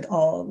 These are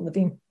all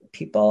living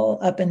people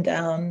up and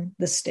down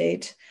the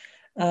state,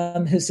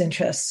 whose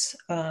interests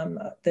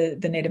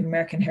the Native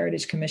American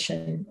Heritage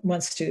Commission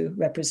wants to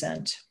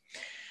represent.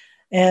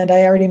 And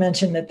I already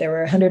mentioned that there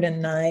were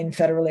 109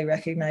 federally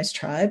recognized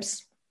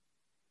tribes,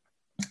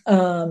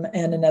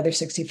 and another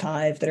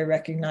 65 that are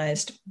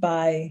recognized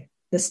by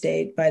the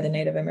state, by the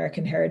Native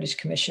American Heritage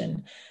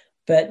Commission,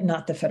 but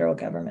not the federal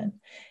government.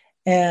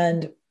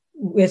 And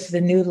with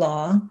the new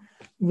law,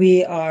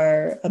 we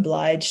are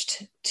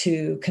obliged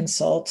to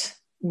consult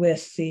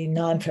with the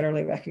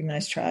non-federally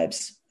recognized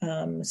tribes.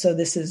 So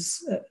this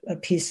is a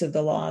piece of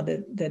the law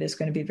that is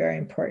going to be very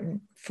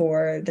important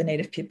for the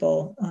Native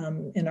people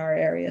in our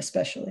area,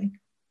 especially.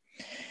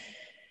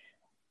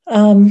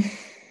 The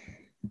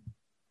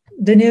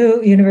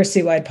new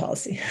university-wide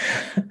policy.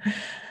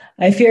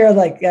 I fear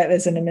like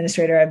as an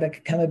administrator, I've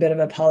become a bit of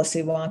a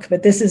policy wonk,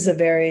 but this is a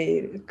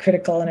very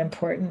critical and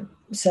important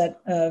set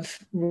of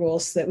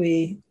rules that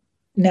we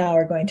now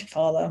are going to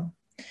follow.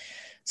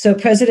 So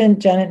President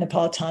Janet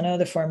Napolitano,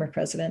 the former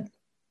president,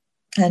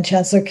 and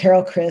Chancellor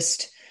Carol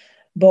Christ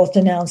both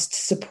announced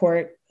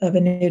support of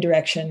a new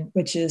direction,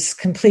 which is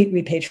complete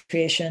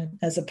repatriation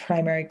as a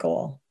primary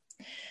goal.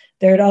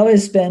 There had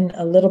always been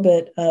a little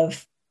bit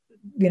of,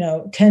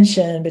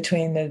 tension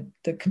between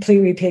the complete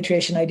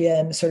repatriation idea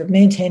and sort of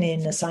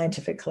maintaining the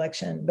scientific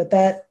collection, but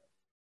that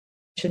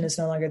tension is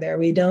no longer there.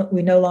 We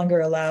no longer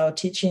allow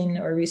teaching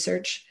or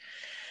research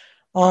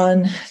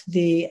on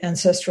the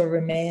ancestral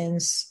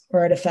remains or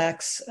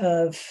artifacts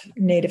of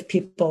Native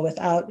people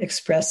without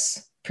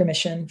express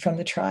permission from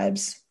the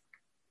tribes.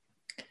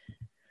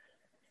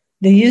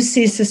 The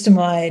UC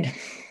system-wide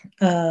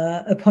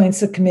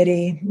appoints a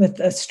committee with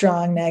a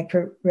strong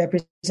NAGPRA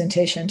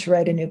representation to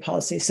write a new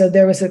policy. So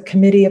there was a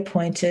committee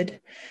appointed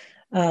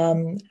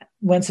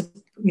once,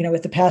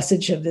 with the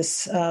passage of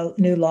this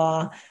new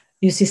law.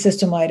 UC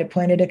system-wide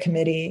appointed a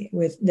committee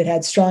that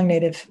had strong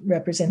Native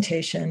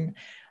representation,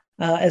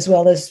 as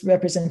well as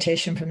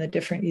representation from the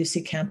different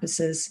UC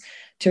campuses,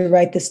 to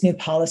write this new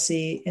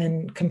policy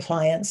in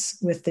compliance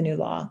with the new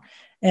law.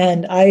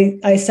 And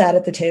I sat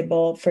at the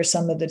table for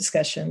some of the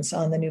discussions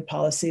on the new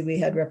policy. We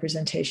had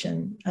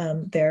representation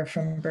there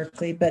from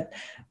Berkeley, but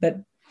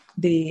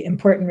the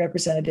important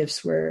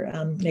representatives were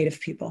Native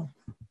people.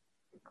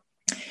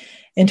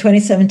 In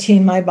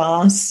 2017, my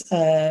boss,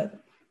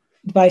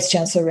 Vice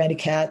Chancellor Randy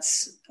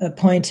Katz,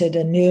 appointed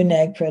a new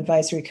NAGPRA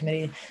advisory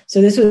committee.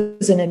 So this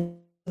was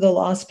the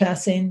law's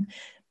passing.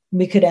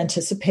 We could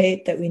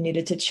anticipate that we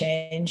needed to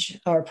change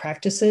our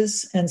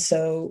practices. And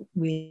so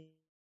we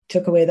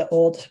took away the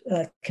old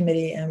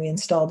committee and we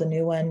installed a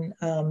new one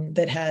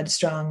that had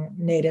strong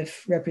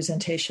Native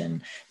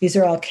representation. These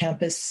are all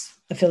campus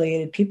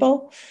affiliated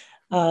people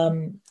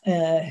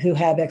who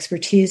have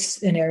expertise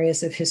in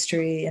areas of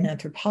history and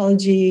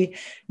anthropology,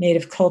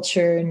 Native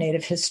culture,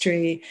 Native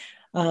history,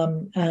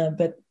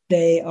 but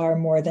they are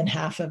more than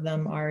half of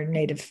them are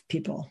Native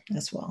people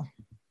as well.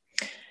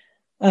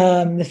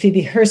 The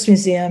Phoebe Hearst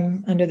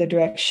Museum, under the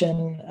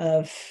direction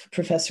of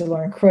Professor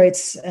Lauren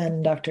Kreutz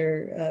and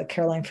Dr.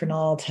 Caroline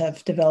Fernald,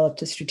 have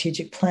developed a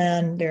strategic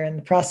plan. They're in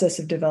the process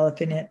of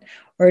developing it,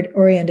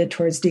 oriented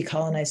towards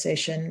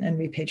decolonization and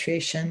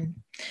repatriation.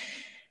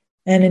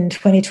 And in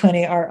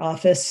 2020, our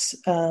office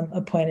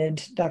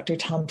appointed Dr.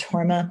 Tom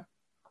Torma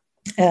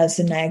as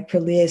the NAGPRA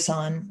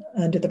liaison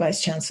under the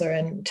Vice Chancellor.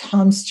 And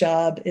Tom's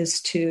job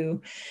is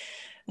to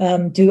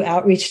do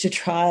outreach to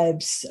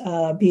tribes,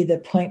 be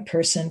the point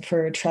person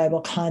for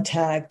tribal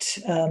contact,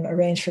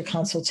 arrange for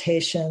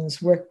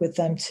consultations, work with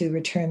them to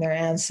return their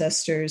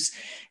ancestors,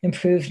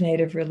 improve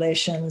Native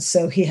relations.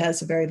 So he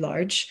has a very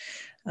large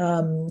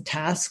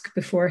task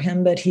before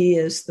him, but he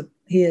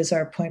is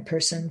our point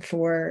person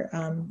for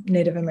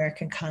Native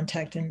American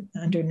contact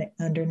under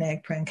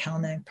NAGPRA and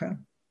CalNAGPRA.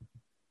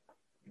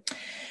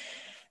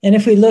 And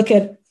if we look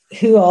at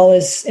who all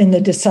is in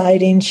the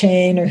deciding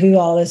chain or who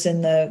all is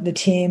in the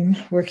team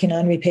working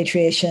on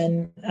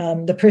repatriation,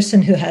 the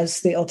person who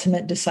has the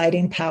ultimate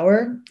deciding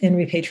power in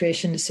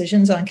repatriation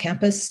decisions on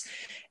campus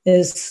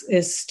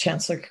is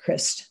Chancellor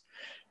Christ.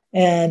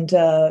 And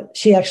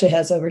she actually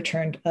has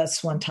overturned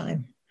us one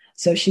time.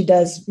 So she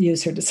does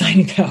use her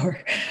deciding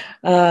power.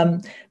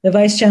 The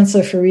Vice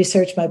Chancellor for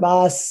Research, my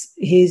boss,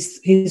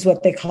 he's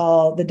what they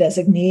call the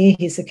designee.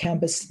 He's a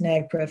campus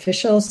NAGPRA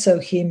official. So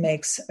he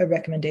makes a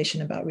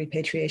recommendation about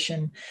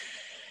repatriation.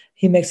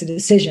 He makes a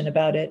decision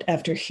about it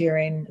after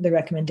hearing the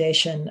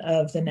recommendation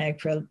of the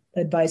NAGPRA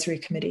Advisory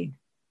Committee.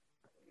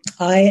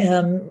 I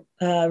am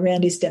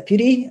Randy's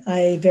deputy.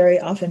 I very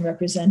often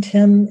represent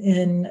him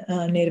in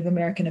Native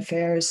American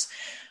affairs.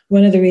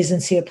 One of the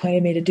reasons he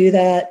appointed me to do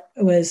that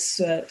was,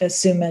 as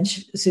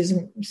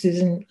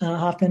Susan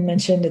Hoffman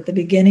mentioned at the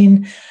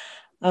beginning,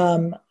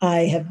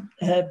 I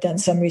have done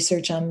some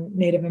research on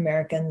Native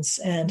Americans,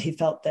 and he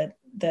felt that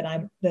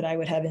I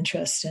would have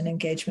interest and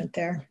engagement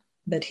there.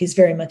 But he's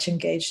very much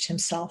engaged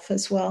himself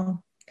as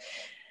well.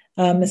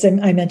 As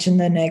I mentioned,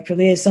 the NAGPRA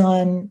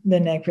liaison, the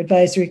NAGPRA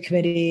advisory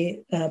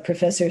committee,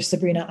 Professor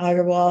Sabrina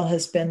Agarwal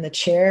has been the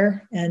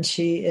chair, and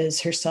she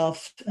is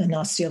herself an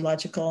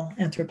osteological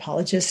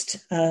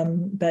anthropologist,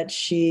 but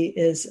she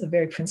is a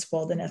very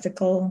principled and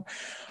ethical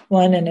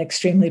one and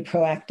extremely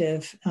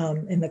proactive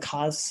in the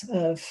cause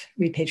of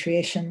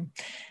repatriation.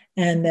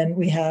 And then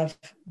we have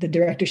the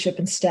directorship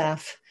and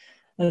staff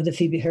of the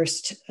Phoebe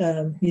Hearst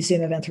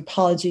Museum of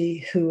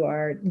Anthropology, who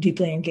are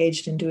deeply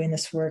engaged in doing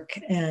this work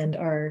and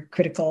are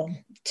critical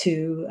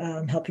to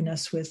helping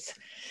us with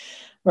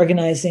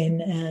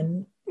organizing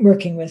and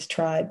working with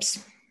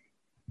tribes.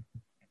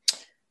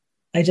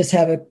 I just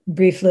have a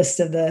brief list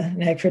of the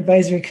NAGPRA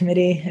Advisory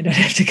Committee. I don't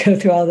have to go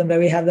through all of them, but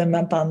we have them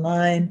up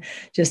online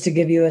just to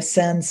give you a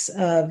sense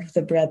of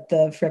the breadth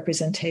of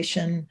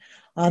representation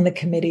on the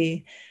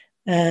committee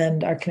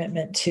and our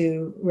commitment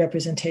to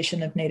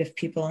representation of Native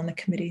people on the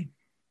committee.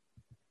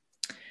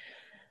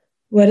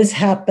 What has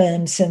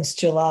happened since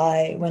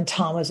July when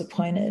Tom was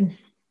appointed?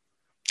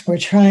 We're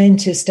trying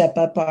to step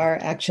up our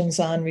actions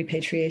on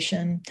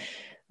repatriation.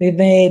 We've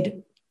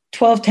made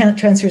 12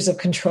 transfers of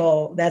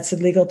control. That's a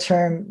legal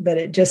term, but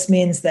it just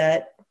means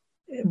that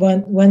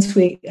once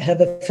we have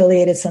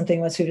affiliated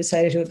something, once we've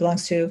decided who it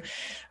belongs to,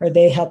 or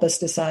they help us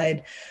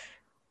decide,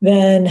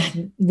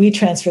 then we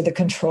transfer the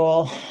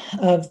control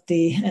of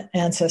the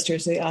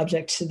ancestors, the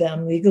object, to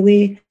them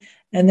legally.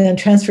 And then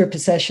transfer of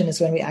possession is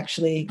when we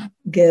actually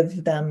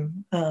give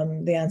them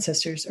the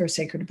ancestors or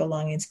sacred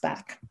belongings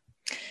back.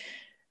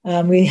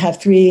 We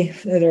have 3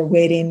 that are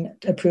waiting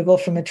approval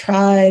from the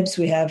tribes.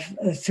 We have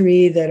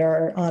 3 that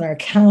are on our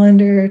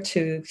calendar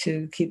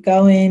to keep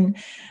going.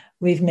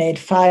 We've made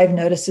 5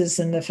 notices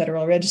in the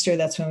Federal Register.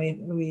 That's when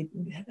we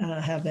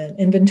have an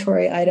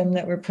inventory item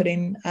that we're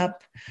putting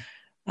up.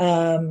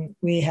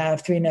 We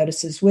have 3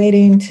 notices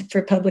waiting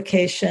for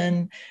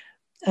publication.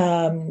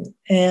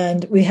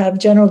 And we have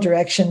general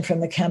direction from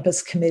the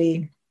campus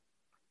committee.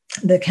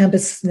 The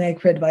campus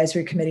NAGPRA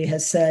advisory committee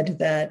has said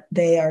that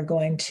they are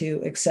going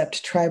to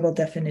accept tribal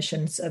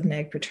definitions of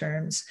NAGPRA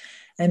terms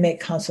and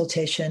make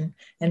consultation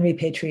and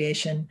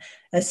repatriation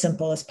as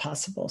simple as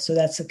possible. So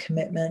that's a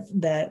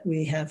commitment that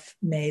we have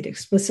made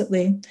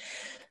explicitly.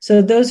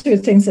 So those are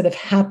things that have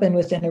happened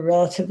within a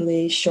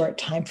relatively short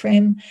time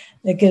frame.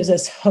 That gives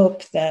us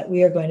hope that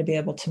we are going to be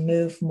able to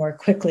move more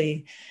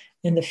quickly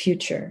in the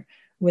future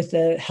with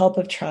the help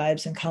of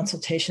tribes and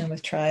consultation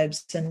with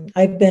tribes. And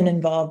I've been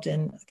involved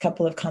in a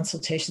couple of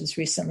consultations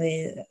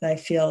recently that I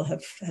feel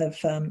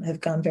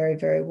have gone very,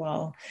 very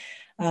well.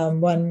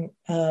 One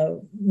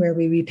where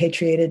we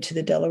repatriated to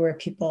the Delaware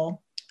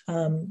people,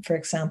 for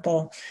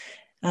example.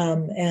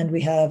 And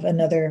we have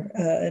another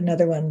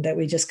one that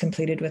we just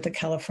completed with a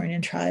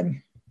Californian tribe.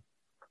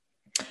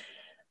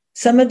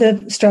 Some of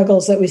the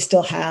struggles that we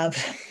still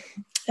have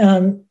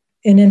in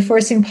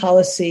enforcing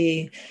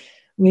policy,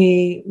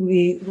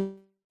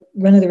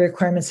 one of the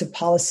requirements of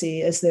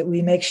policy is that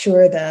we make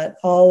sure that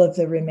all of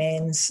the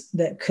remains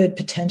that could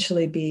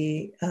potentially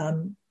be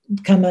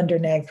come under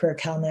NAGPRA or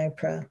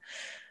CalNAGPRA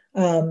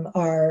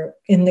are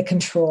in the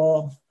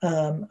control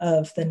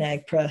of the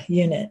NAGPRA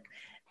unit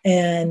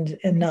and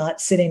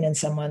not sitting in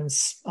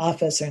someone's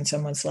office or in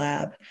someone's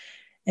lab.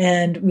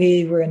 And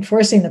we were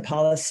enforcing the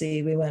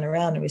policy. We went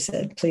around and we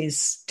said,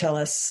 please tell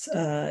us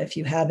if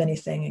you have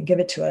anything and give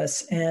it to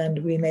us.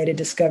 And we made a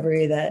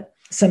discovery that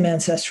some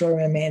ancestral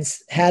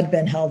remains had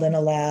been held in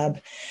a lab.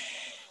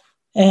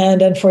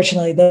 And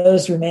unfortunately,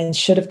 those remains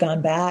should have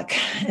gone back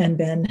and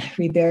been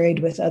reburied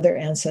with other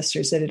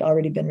ancestors that had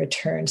already been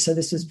returned. So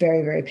this was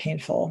very, very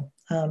painful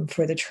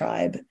for the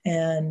tribe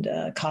and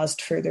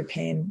caused further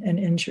pain and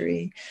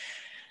injury.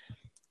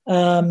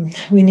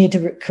 We need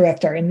to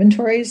correct our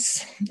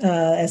inventories.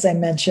 As I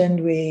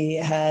mentioned, we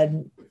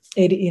had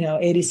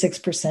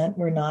 86%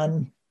 were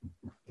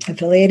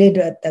non-affiliated,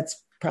 but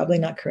that's probably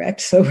not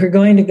correct. So we're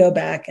going to go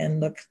back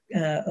and look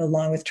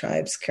along with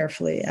tribes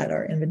carefully at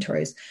our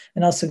inventories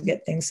and also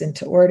get things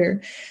into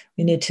order.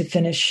 We need to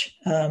finish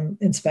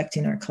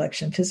inspecting our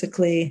collection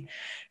physically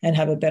and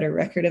have a better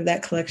record of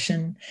that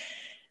collection.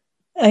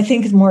 I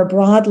think more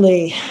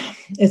broadly,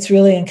 it's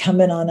really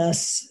incumbent on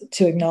us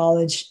to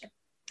acknowledge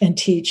and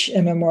teach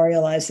and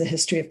memorialize the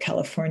history of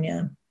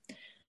California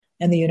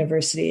and the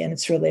university and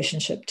its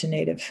relationship to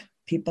Native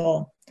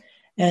people.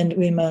 And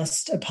we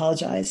must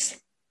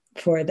apologize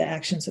for the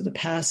actions of the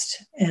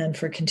past and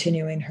for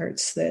continuing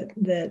hurts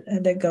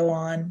that go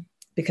on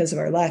because of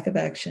our lack of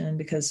action,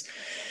 because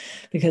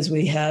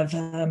we have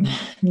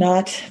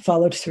not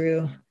followed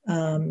through.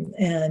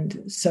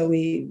 And so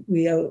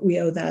we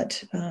owe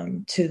that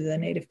to the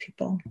Native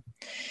people.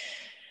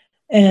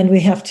 And we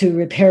have to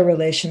repair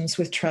relations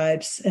with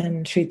tribes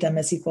and treat them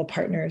as equal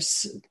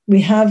partners. We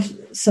have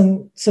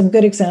some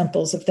good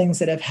examples of things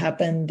that have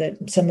happened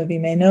that some of you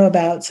may know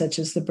about, such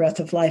as the Breath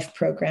of Life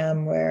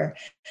program, where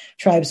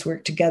tribes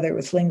work together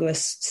with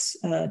linguists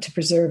to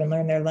preserve and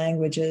learn their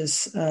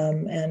languages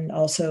and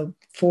also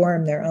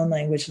form their own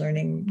language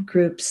learning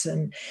groups.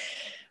 And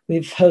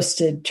we've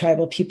hosted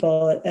tribal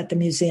people at the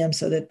museum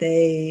so that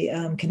they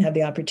can have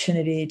the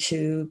opportunity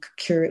to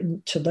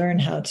learn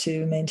how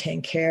to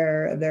maintain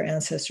care of their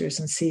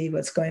ancestors and see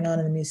what's going on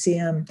in the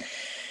museum.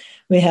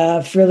 We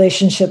have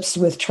relationships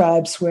with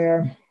tribes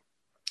where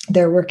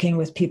they're working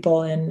with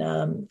people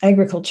in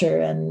agriculture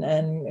and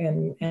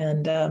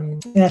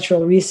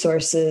natural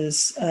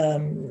resources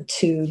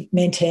to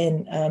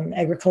maintain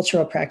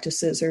agricultural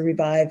practices or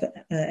revive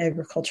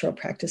agricultural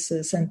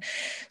practices. And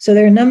so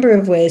there are a number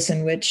of ways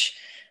in which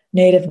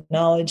Native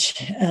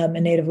knowledge and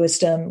Native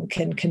wisdom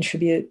can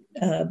contribute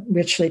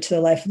richly to the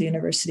life of the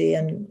university,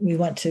 and we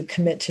want to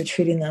commit to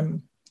treating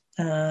them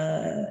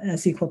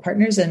as equal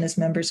partners and as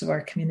members of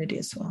our community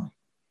as well.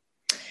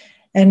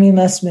 And we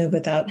must move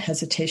without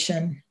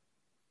hesitation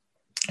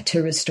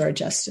to restore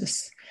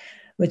justice,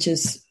 which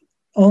is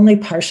only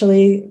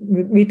partially,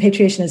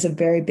 repatriation is a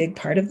very big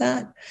part of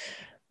that,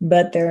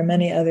 but there are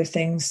many other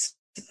things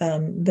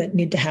that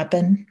need to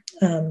happen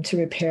to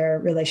repair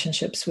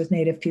relationships with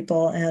Native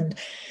people. And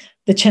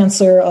the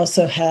chancellor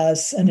also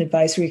has an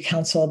advisory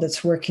council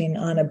that's working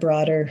on a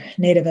broader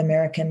Native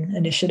American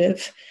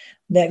initiative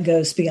that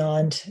goes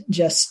beyond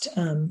just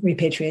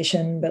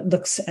repatriation, but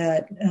looks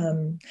at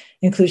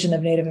inclusion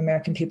of Native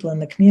American people in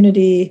the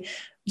community,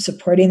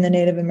 supporting the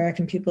Native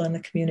American people in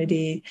the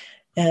community,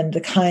 and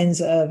the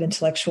kinds of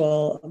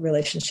intellectual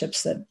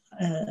relationships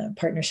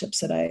partnerships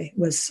that I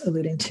was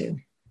alluding to.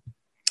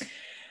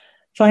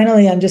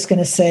 Finally, I'm just going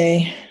to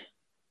say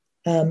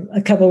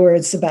a couple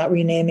words about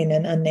renaming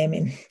and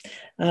unnaming.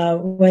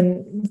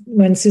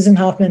 When Susan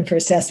Hoffman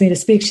first asked me to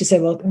speak, she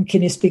said, "Well,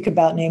 can you speak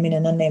about naming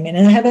and unnaming?"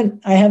 And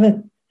I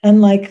haven't.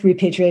 Unlike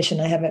repatriation,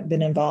 I haven't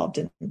been involved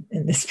in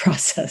this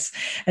process,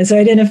 and so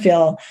I didn't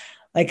feel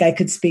like I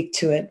could speak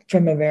to it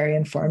from a very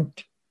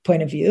informed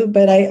point of view.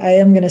 But I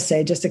am going to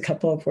say just a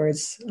couple of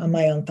words on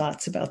my own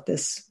thoughts about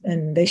this,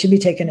 and they should be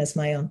taken as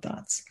my own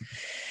thoughts.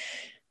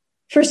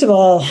 First of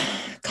all,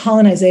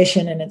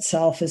 colonization in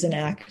itself is an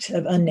act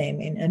of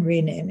unnaming and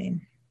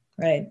renaming,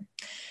 right?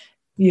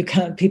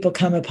 People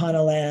come upon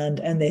a land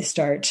and they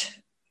start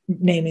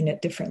naming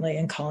it differently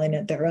and calling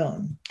it their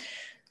own.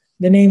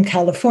 The name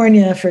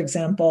California, for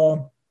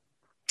example,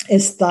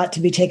 is thought to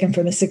be taken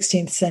from a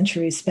 16th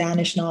century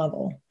Spanish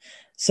novel.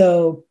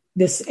 So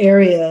this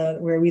area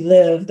where we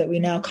live that we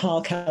now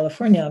call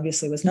California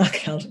obviously was not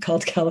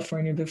called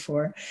California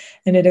before,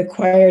 and it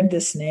acquired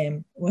this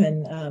name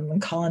when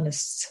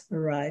colonists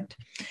arrived.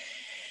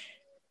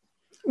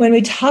 When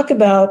we talk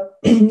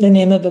about the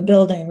name of a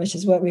building, which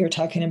is what we were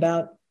talking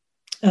about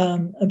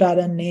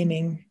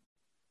unnaming,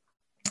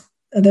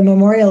 the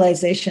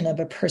memorialization of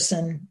a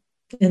person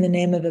in the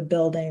name of a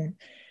building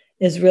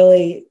is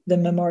really the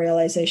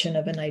memorialization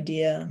of an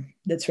idea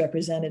that's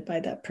represented by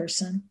that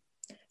person.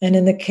 And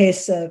in the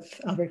case of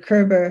Albert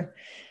Kerber,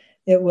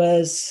 it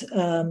was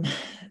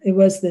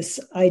this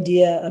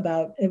idea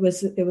about it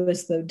was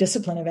the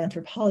discipline of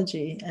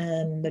anthropology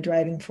and the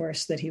driving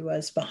force that he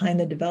was behind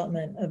the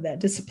development of that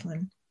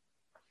discipline.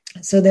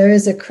 So there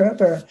is a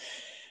Kerber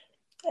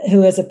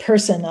who is a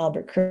person,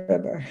 Albert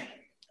Kerber,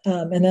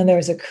 and then there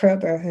was a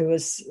Kerber who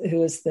was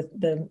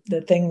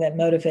the thing that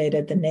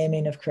motivated the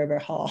naming of Kerber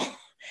Hall.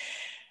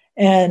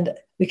 And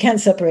we can't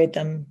separate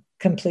them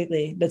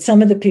completely. But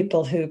some of the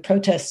people who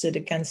protested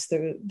against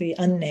the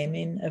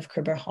unnaming of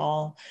Cribber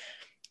Hall,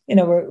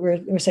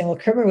 we're saying, well,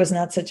 Cribber was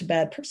not such a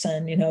bad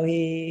person.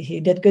 He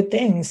did good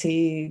things.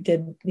 He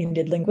did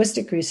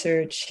linguistic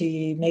research.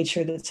 He made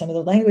sure that some of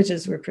the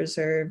languages were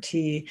preserved.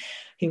 He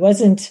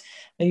wasn't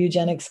a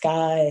eugenics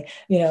guy.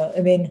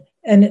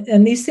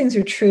 And these things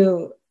are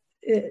true.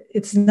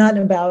 It's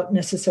not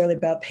necessarily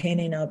about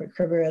painting Albert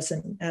Cribber as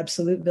an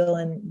absolute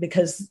villain,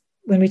 because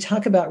when we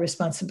talk about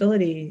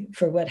responsibility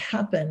for what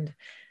happened,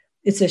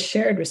 it's a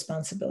shared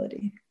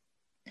responsibility.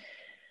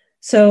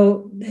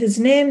 So his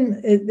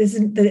name,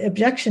 the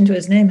objection to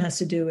his name has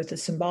to do with the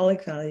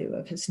symbolic value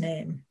of his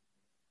name.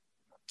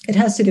 It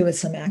has to do with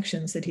some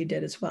actions that he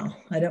did as well.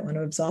 I don't want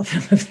to absolve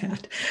him of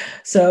that.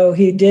 So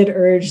he did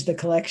urge the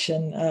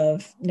collection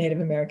of Native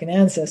American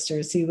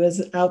ancestors. He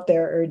was out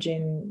there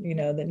urging,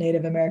 that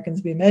Native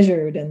Americans be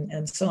measured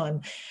and so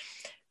on.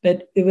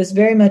 But it was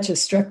very much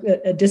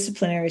a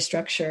disciplinary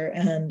structure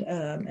and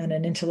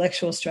an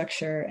intellectual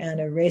structure and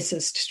a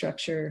racist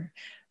structure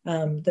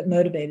that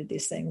motivated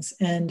these things.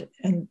 And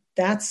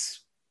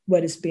that's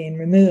what is being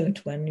removed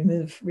when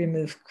you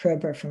remove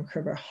Cribber from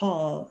Cribber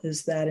Hall,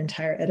 is that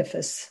entire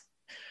edifice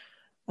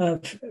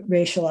of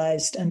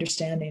racialized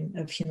understanding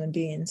of human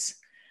beings.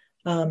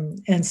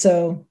 And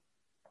so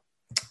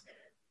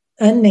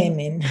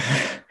unnaming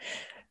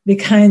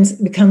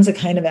becomes a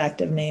kind of act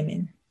of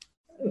naming.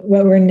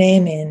 What we're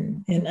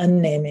naming in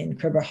unnaming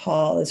Cribber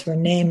Hall is we're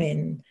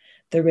naming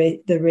the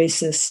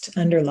racist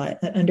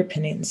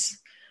underpinnings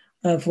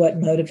of what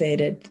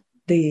motivated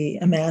the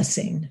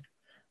amassing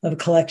of a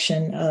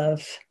collection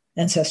of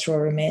ancestral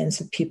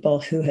remains of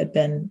people who had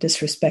been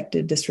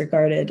disrespected,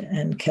 disregarded,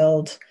 and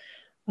killed,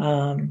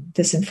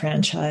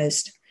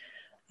 disenfranchised.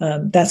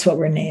 That's what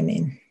we're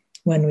naming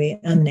when we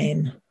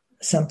unname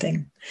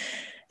something.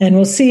 And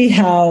we'll see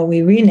how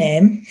we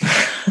rename.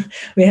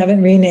 We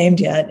haven't renamed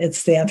yet.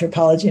 It's the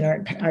Anthropology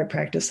and Art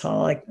Practice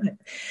Hall.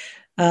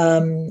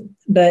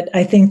 But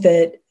I think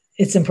that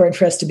it's important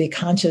for us to be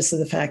conscious of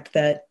the fact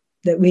that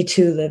we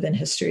too live in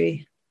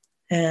history,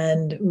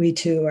 and we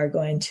too are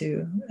going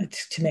to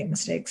make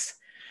mistakes.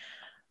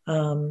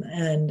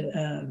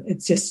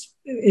 It's just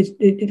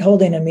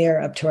holding a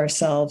mirror up to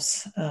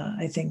ourselves,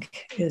 I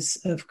think,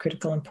 is of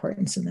critical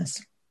importance in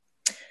this.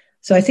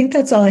 So I think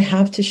that's all I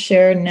have to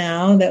share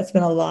now. That's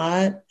been a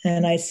lot.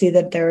 And I see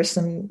that there are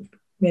some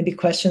maybe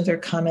questions or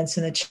comments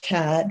in the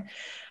chat.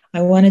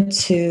 I wanted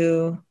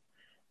to,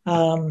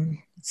 let's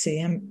see,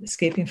 I'm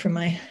escaping from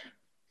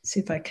see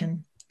if I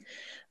can,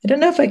 I don't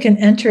know if I can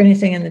enter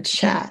anything in the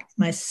chat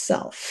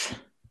myself,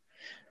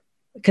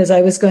 because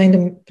I was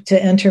going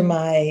to enter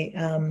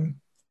my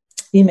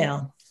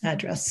email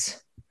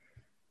address.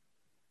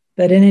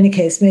 But in any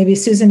case, maybe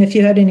Susan, if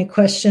you had any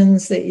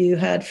questions that you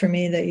had for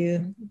me that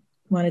you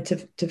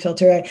wanted to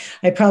filter,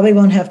 I probably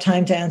won't have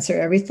time to answer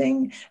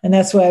everything. And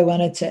that's why I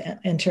wanted to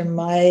enter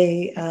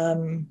my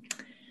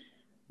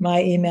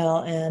my email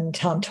and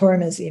Tom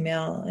Torma's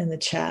email in the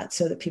chat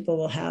so that people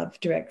will have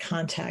direct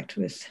contact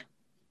with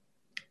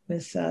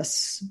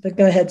us. But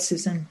go ahead,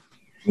 Susan.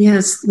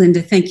 Yes,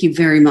 Linda, thank you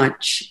very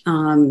much.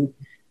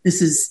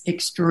 This is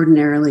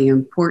extraordinarily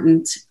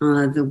important,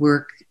 the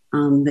work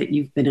that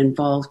you've been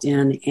involved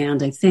in.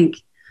 And I think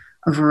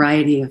a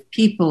variety of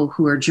people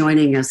who are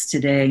joining us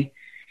today,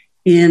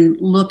 in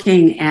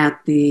looking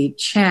at the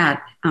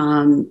chat,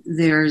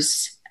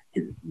 there's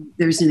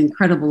an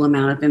incredible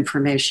amount of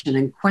information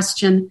and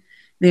question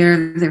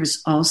there.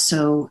 There's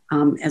also,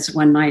 as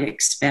one might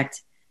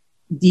expect,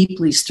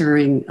 deeply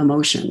stirring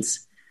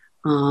emotions.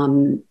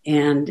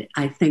 And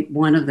I think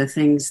one of the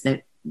things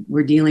that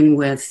we're dealing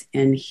with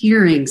in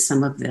hearing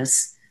some of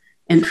this,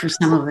 and for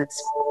some of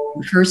it's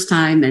the first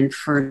time, and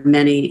for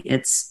many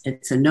it's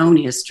a known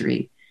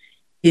history,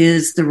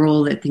 is the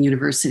role that the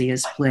university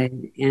has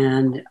played,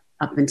 and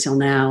up until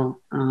now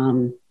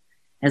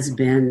has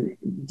been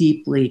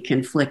deeply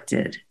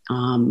conflicted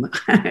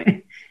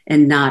and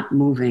not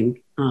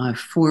moving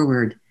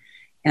forward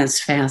as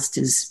fast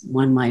as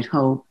one might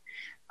hope.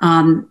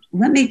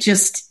 Let me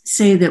just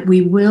say that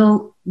we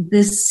will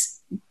there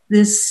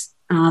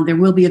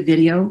will be a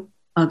video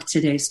of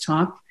today's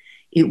talk.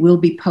 It will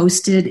be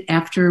posted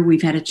after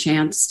we've had a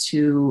chance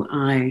to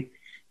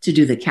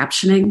do the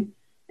captioning,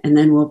 and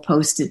then we'll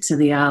post it to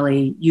the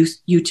ALI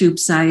YouTube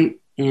site,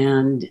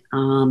 and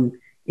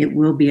it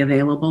will be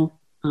available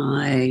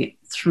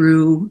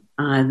through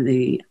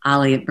the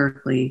ALI at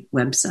Berkeley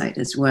website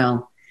as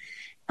well.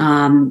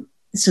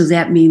 So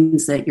that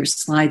means that your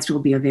slides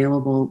will be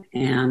available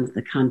and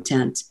the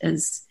content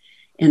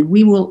and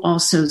we will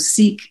also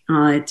seek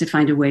to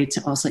find a way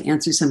to also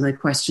answer some of the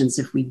questions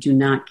if we do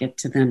not get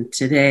to them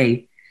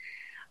today.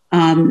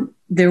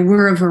 There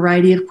were a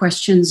variety of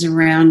questions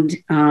around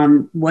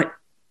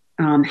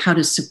how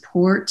to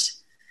support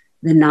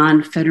the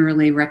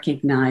non-federally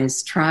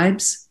recognized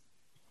tribes,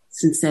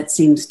 since that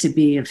seems to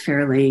be a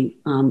fairly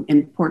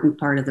important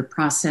part of the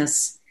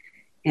process.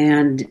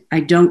 And I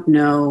don't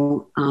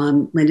know,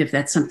 Linda, if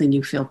that's something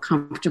you feel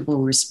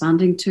comfortable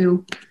responding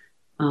to.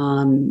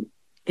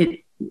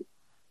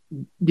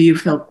 Do you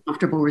feel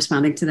comfortable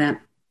responding to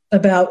that?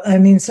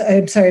 I'm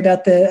sorry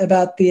about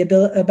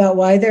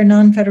why they're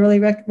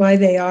why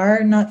they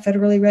are not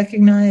federally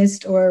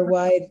recognized,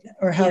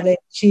 or how they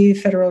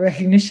achieve federal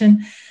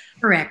recognition.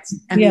 Correct.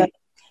 I mean,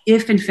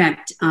 if in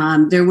fact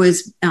there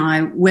was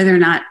whether or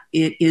not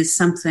it is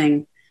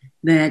something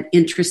that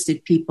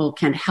interested people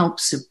can help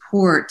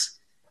support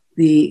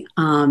the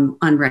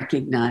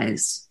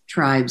unrecognized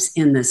tribes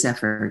in this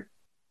effort.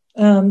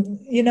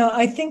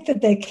 I think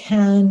that they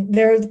can.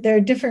 There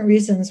are different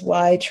reasons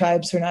why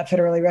tribes were not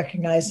federally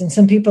recognized, and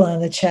some people in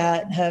the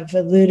chat have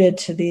alluded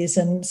to these,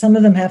 and some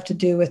of them have to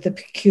do with the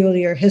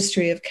peculiar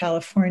history of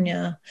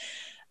California,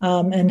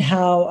 and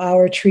how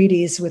our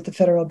treaties with the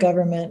federal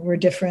government were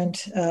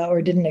different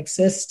or didn't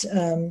exist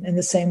in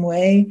the same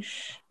way.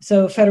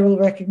 So federal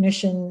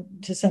recognition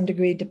to some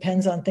degree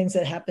depends on things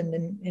that happened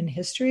in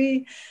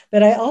history.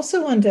 But I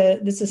also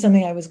this is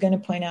something I was going to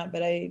point out,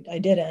 but I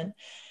didn't.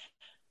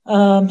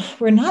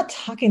 We're not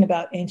talking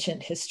about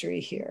ancient history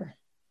here.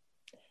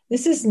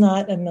 This is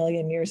not a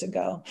million years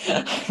ago.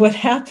 What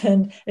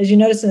happened, as you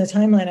notice in the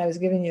timeline I was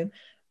giving you,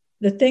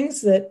 the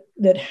things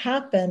that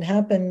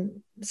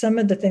happened, some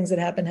of the things that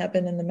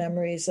happened in the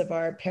memories of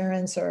our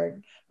parents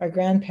or our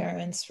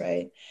grandparents,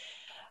 right?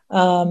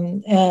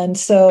 And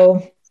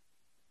so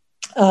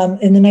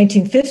in the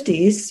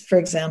 1950s, for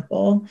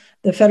example,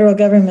 the federal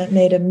government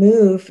made a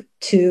move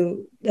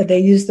they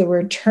used the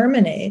word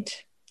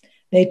terminate.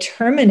 They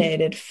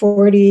terminated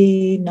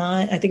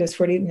 49, I think it was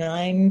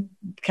 49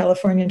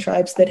 Californian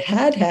tribes that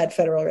had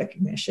federal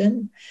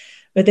recognition,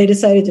 but they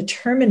decided to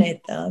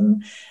terminate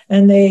them.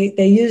 And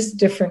they used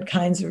different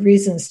kinds of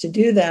reasons to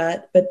do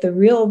that. But the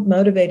real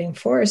motivating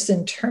force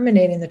in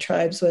terminating the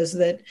tribes was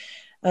that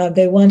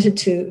they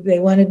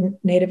wanted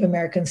Native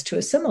Americans to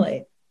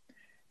assimilate.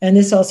 And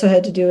this also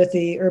had to do with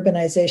the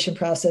urbanization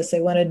process.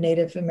 They wanted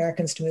Native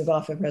Americans to move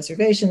off of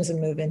reservations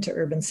and move into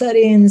urban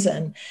settings.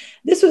 And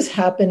this was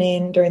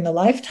happening during the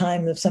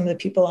lifetime of some of the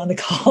people on the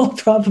call,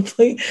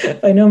 probably.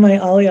 I know my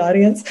Ollie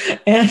audience.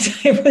 And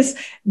it was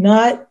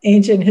not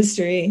ancient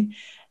history.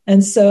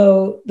 And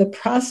so the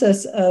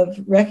process of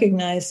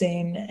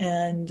recognizing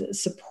and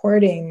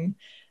supporting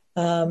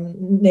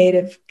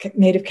Native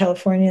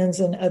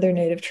Californians and other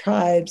Native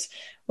tribes,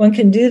 one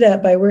can do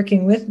that by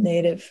working with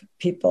Native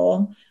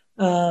people.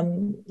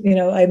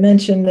 I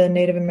mentioned the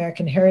Native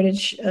American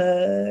Heritage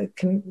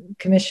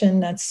Commission.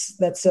 That's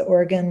the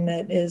organ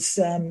that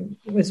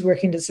was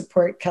working to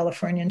support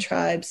Californian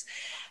tribes.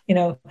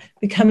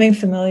 Becoming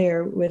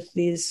familiar with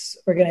these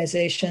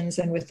organizations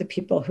and with the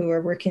people who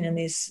are working in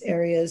these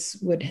areas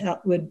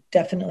would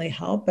definitely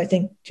help. I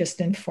think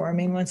just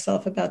informing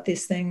oneself about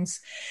these things.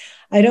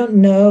 I don't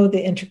know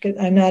the intricate.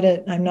 I'm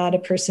not a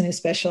person who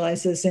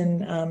specializes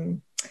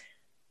in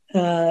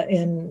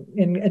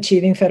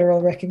achieving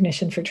federal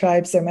recognition for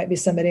tribes. There might be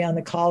somebody on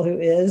the call who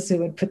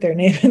would put their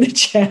name in the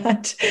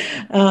chat.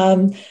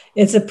 Of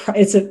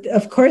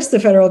course, the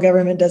federal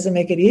government doesn't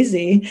make it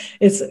easy.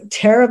 It's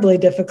terribly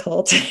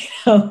difficult,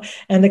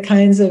 and the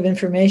kinds of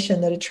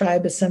information that a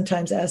tribe is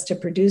sometimes asked to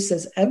produce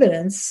as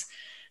evidence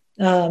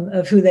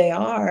of who they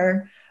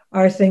are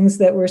things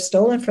that were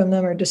stolen from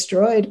them or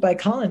destroyed by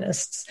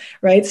colonists,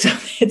 right? So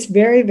it's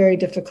very, very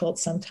difficult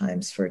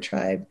sometimes for a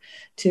tribe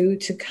to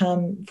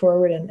come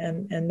forward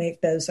and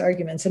make those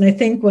arguments. And I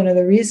think one of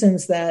the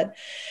reasons that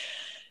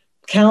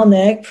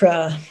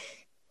CalNAGPRA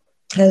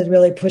has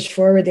really pushed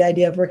forward the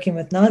idea of working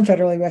with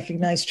non-federally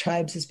recognized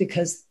tribes is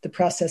because the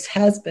process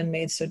has been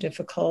made so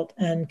difficult,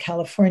 and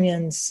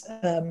Californians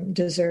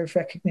deserve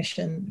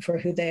recognition for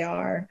who they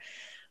are.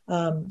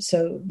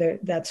 So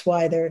that's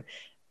why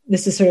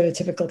this is sort of a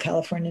typical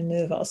Californian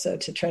move also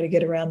to try to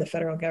get around the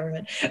federal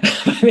government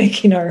by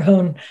making our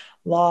own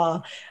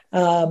law.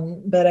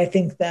 But I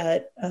think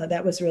that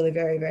that was really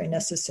very, very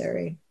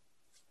necessary.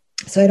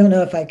 So I don't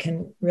know if I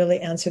can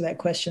really answer that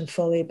question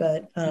fully,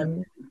 but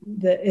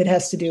it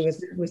has to do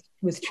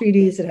with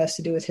treaties. It has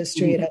to do with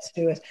history. It has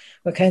to do with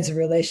what kinds of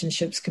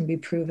relationships can be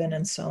proven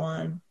and so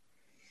on.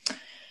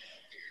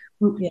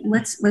 Well, yeah.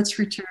 Let's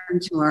return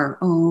to our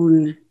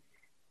own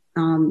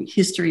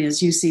history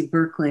as UC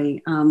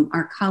Berkeley.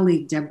 Our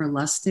colleague Deborah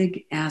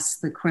Lustig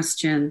asked the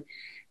question,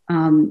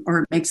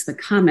 or makes the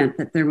comment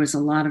that there was a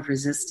lot of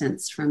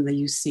resistance from the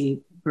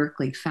UC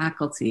Berkeley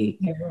faculty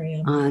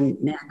on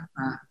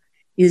NAGPRA.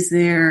 Is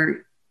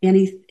there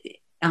anything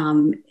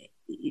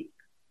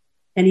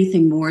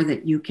more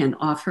that you can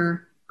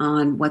offer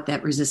on what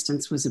that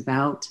resistance was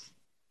about?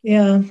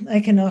 Yeah,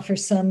 I can offer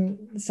some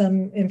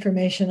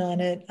information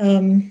on it.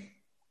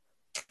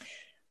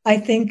 I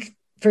think,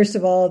 first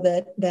of all,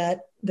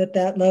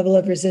 that level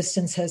of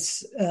resistance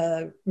has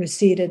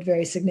receded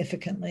very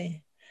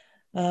significantly,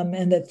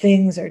 and that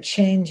things are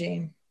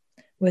changing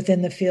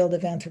within the field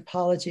of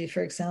anthropology,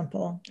 for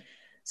example.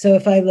 So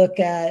if I look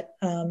at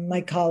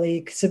my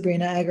colleague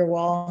Sabrina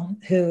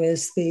Agarwal, who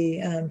is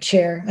the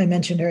chair, I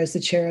mentioned her as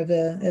the chair of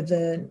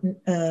the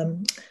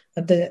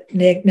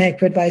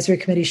NAGPRA Advisory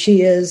Committee.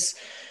 She is,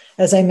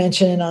 as I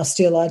mentioned, an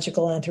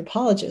osteological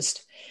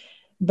anthropologist.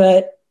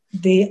 But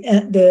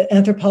the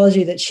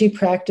anthropology that she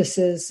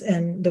practices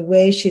and the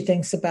way she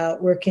thinks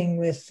about working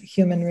with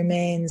human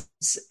remains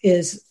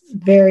is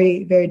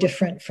very, very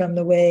different from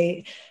the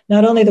way,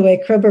 not only the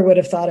way Kroeber would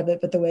have thought of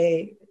it, but the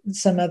way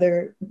some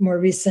other more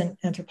recent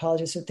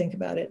anthropologists would think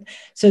about it.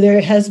 So there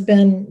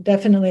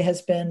definitely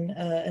has been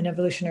an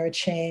evolution or a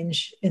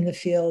change in the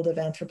field of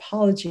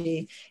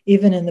anthropology,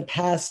 even in the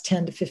past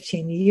 10 to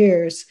 15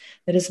 years,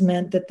 that has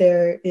meant that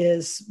there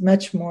is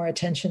much more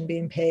attention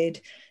being paid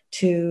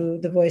to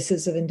the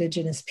voices of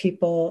Indigenous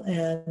people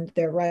and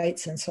their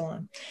rights and so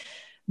on.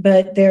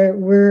 But there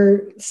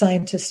were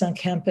scientists on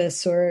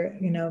campus or,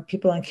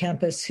 people on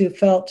campus who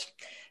felt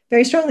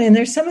very strongly, and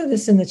there's some of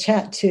this in the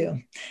chat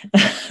too,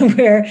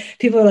 where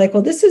people are like,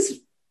 well, this is,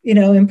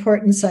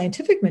 important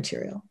scientific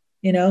material.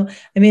 I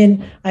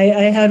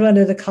had one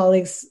of the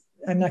colleagues,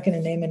 I'm not going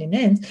to name any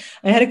names.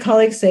 I had a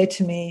colleague say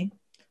to me,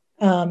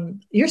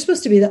 you're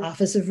supposed to be the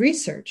Office of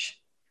Research.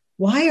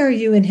 Why are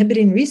you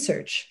inhibiting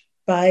research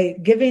by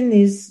giving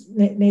these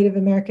Native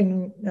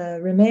American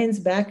remains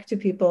back to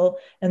people,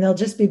 and they'll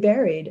just be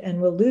buried,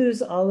 and we'll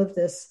lose all of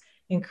this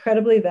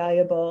incredibly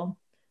valuable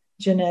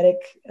genetic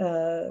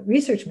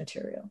research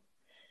material?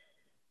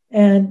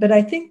 But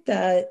I think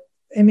that,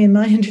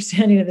 my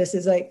understanding of this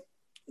is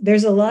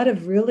there's a lot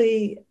of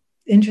really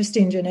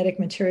interesting genetic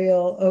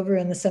material over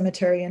in the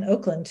cemetery in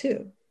Oakland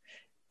too.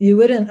 You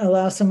wouldn't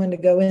allow someone to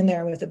go in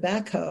there with a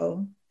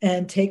backhoe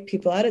and take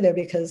people out of there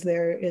because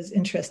there is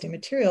interesting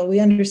material. We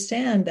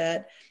understand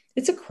that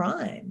it's a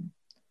crime.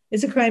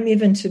 It's a crime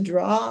even to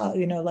draw,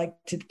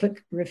 to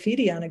put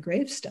graffiti on a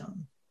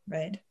gravestone,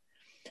 right?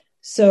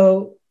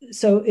 So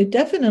it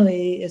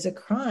definitely is a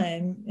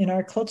crime in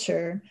our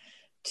culture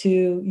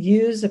to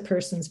use a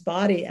person's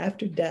body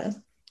after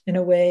death in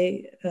a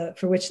way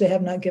for which they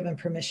have not given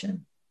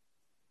permission.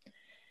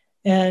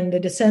 And the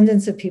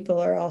descendants of people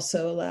are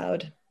also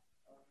allowed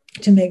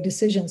to make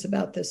decisions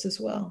about this as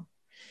well.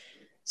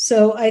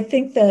 So I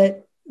think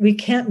that we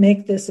can't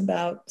make this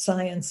about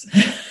science.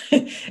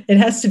 It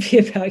has to be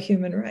about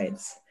human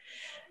rights.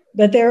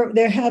 But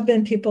there have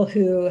been people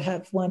who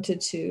have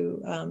wanted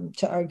to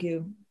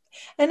argue,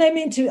 and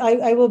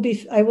I will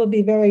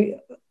be very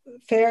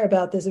fair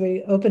about this,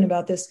 very open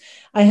about this.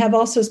 I have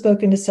also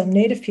spoken to some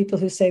Native people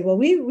who say, well,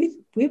 we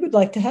would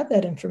like to have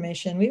that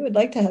information. We would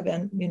like to have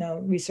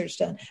research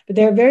done, but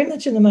they're very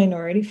much in the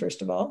minority,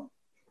 first of all,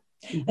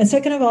 and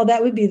second of all,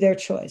 that would be their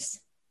choice.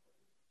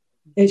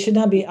 It should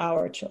not be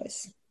our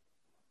choice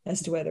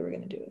as to whether we're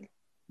going to do it,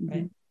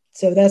 right?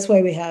 So that's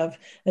why we have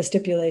a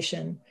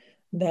stipulation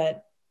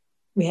that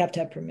we have to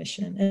have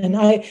permission. And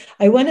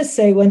I want to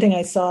say one thing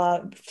I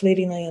saw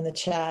fleetingly in the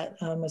chat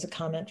was a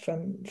comment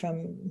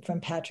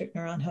from Patrick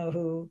Naranjo,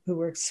 who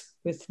works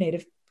with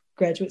Native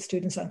graduate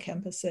students on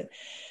campus, that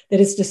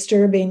it's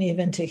disturbing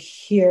even to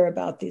hear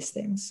about these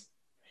things.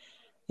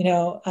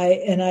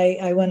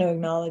 I want to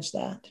acknowledge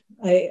that.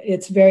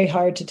 It's very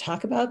hard to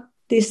talk about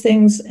these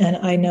things. And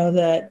I know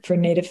that for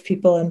Native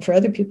people and for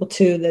other people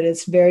too, that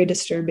it's very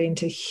disturbing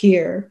to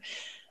hear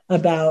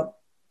about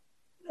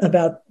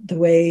the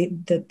way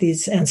that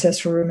these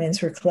ancestral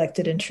remains were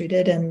collected and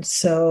treated. And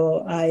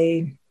so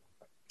I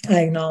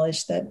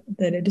acknowledge that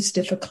it is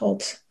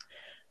difficult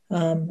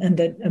and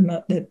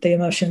that the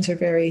emotions are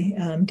very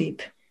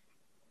deep.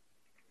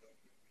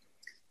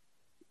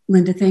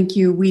 Linda, thank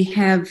you. We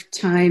have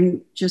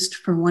time just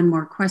for one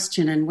more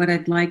question. And what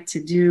I'd like to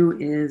do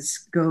is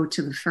go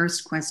to the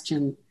first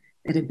question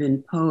that had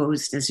been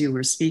posed as you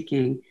were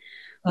speaking,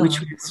 which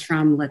was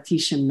from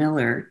Letitia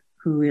Miller,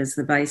 who is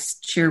the vice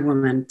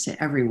chairwoman to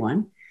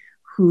everyone,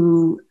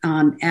 who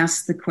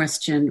asked the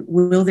question,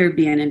 will there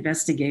be an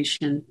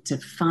investigation to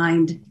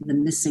find the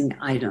missing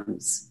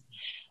items?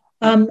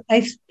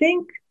 I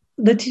think,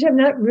 Letitia, I'm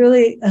not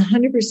really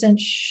 100%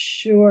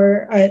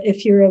 sure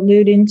if you're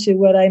alluding to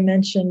what I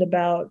mentioned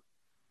about,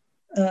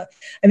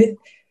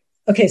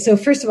 okay, so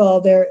first of all,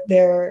 there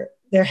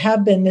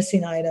have been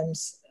missing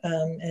items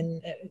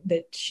and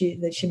that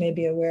she may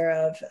be aware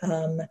of.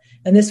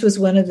 And this was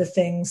one of the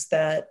things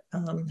that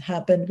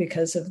happened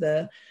because of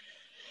the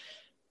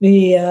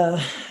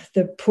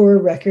poor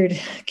record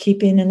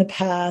keeping in the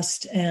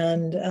past.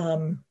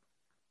 And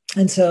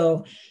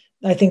so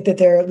I think that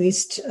there are at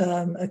least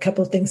a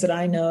couple of things that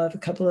I know of, a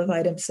couple of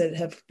items that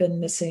have been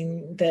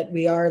missing that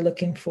we are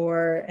looking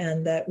for,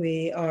 and that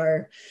we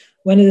are,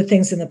 one of the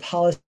things in the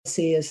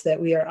policy is that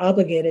we are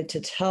obligated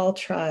to tell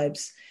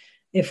tribes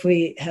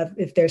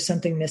if there's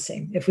something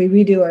missing. If we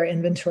redo our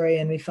inventory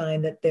and we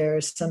find that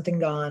there's something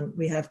gone,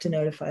 we have to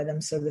notify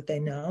them so that they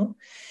know.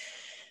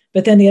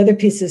 But then the other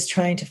piece is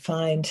trying to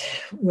find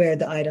where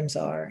the items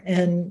are.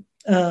 And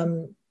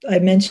I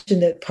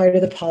mentioned that part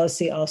of the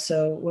policy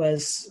also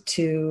was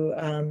to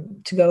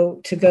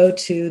go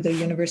to the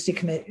university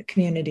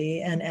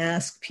community and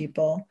ask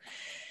people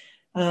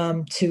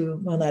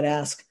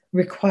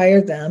require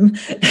them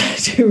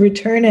to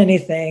return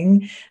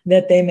anything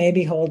that they may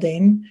be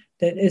holding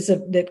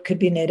that could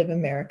be Native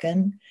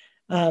American,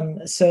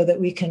 so that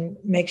we can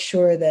make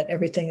sure that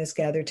everything is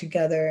gathered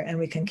together and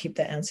we can keep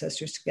the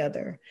ancestors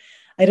together.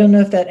 I don't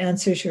know if that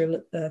answers your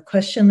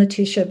question,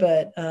 Letitia,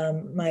 but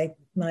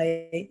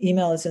my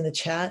email is in the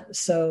chat.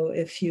 So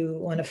if you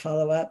want to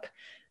follow up,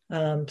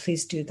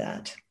 please do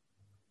that.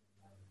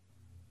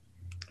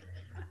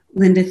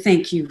 Linda,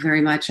 thank you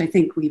very much. I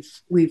think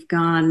we've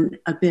gone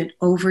a bit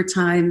over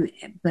time,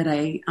 but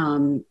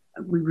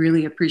we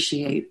really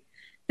appreciate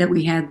that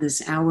we had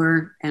this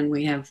hour and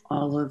we have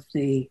all of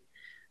the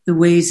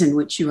ways in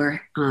which you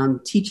are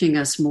teaching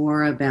us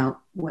more about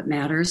what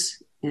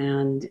matters.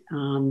 And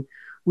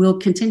we'll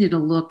continue to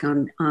look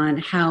on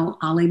how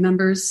OLLI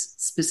members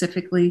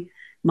specifically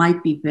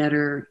might be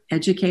better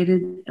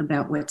educated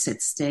about what's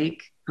at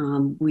stake.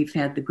 We've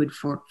had the good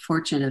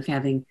fortune of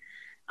having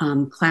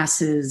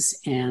classes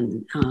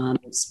and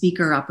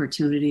speaker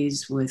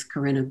opportunities with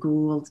Corinna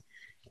Gould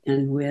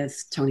and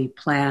with Tony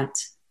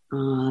Platt,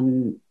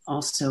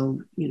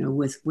 also,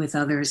 with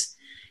others.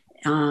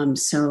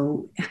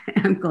 So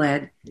I'm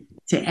glad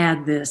to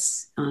add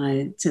this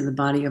to the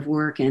body of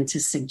work and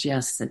to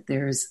suggest that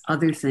there's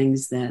other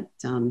things that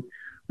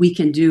we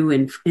can do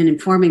in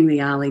informing the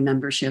OLLI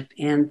membership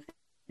and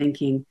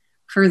thinking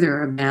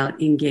further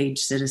about engaged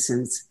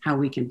citizens, how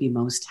we can be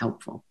most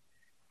helpful.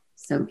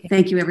 So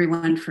thank you,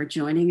 everyone, for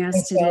joining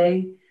us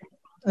today.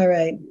 All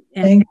right.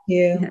 Thank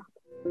you.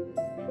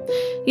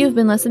 You've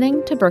been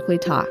listening to Berkeley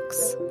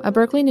Talks, a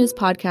Berkeley News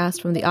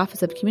podcast from the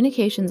Office of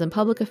Communications and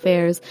Public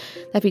Affairs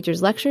that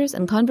features lectures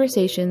and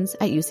conversations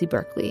at UC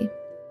Berkeley.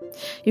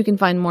 You can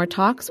find more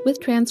talks with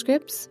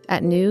transcripts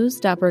at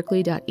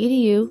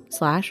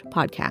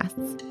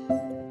news.berkeley.edu/podcasts.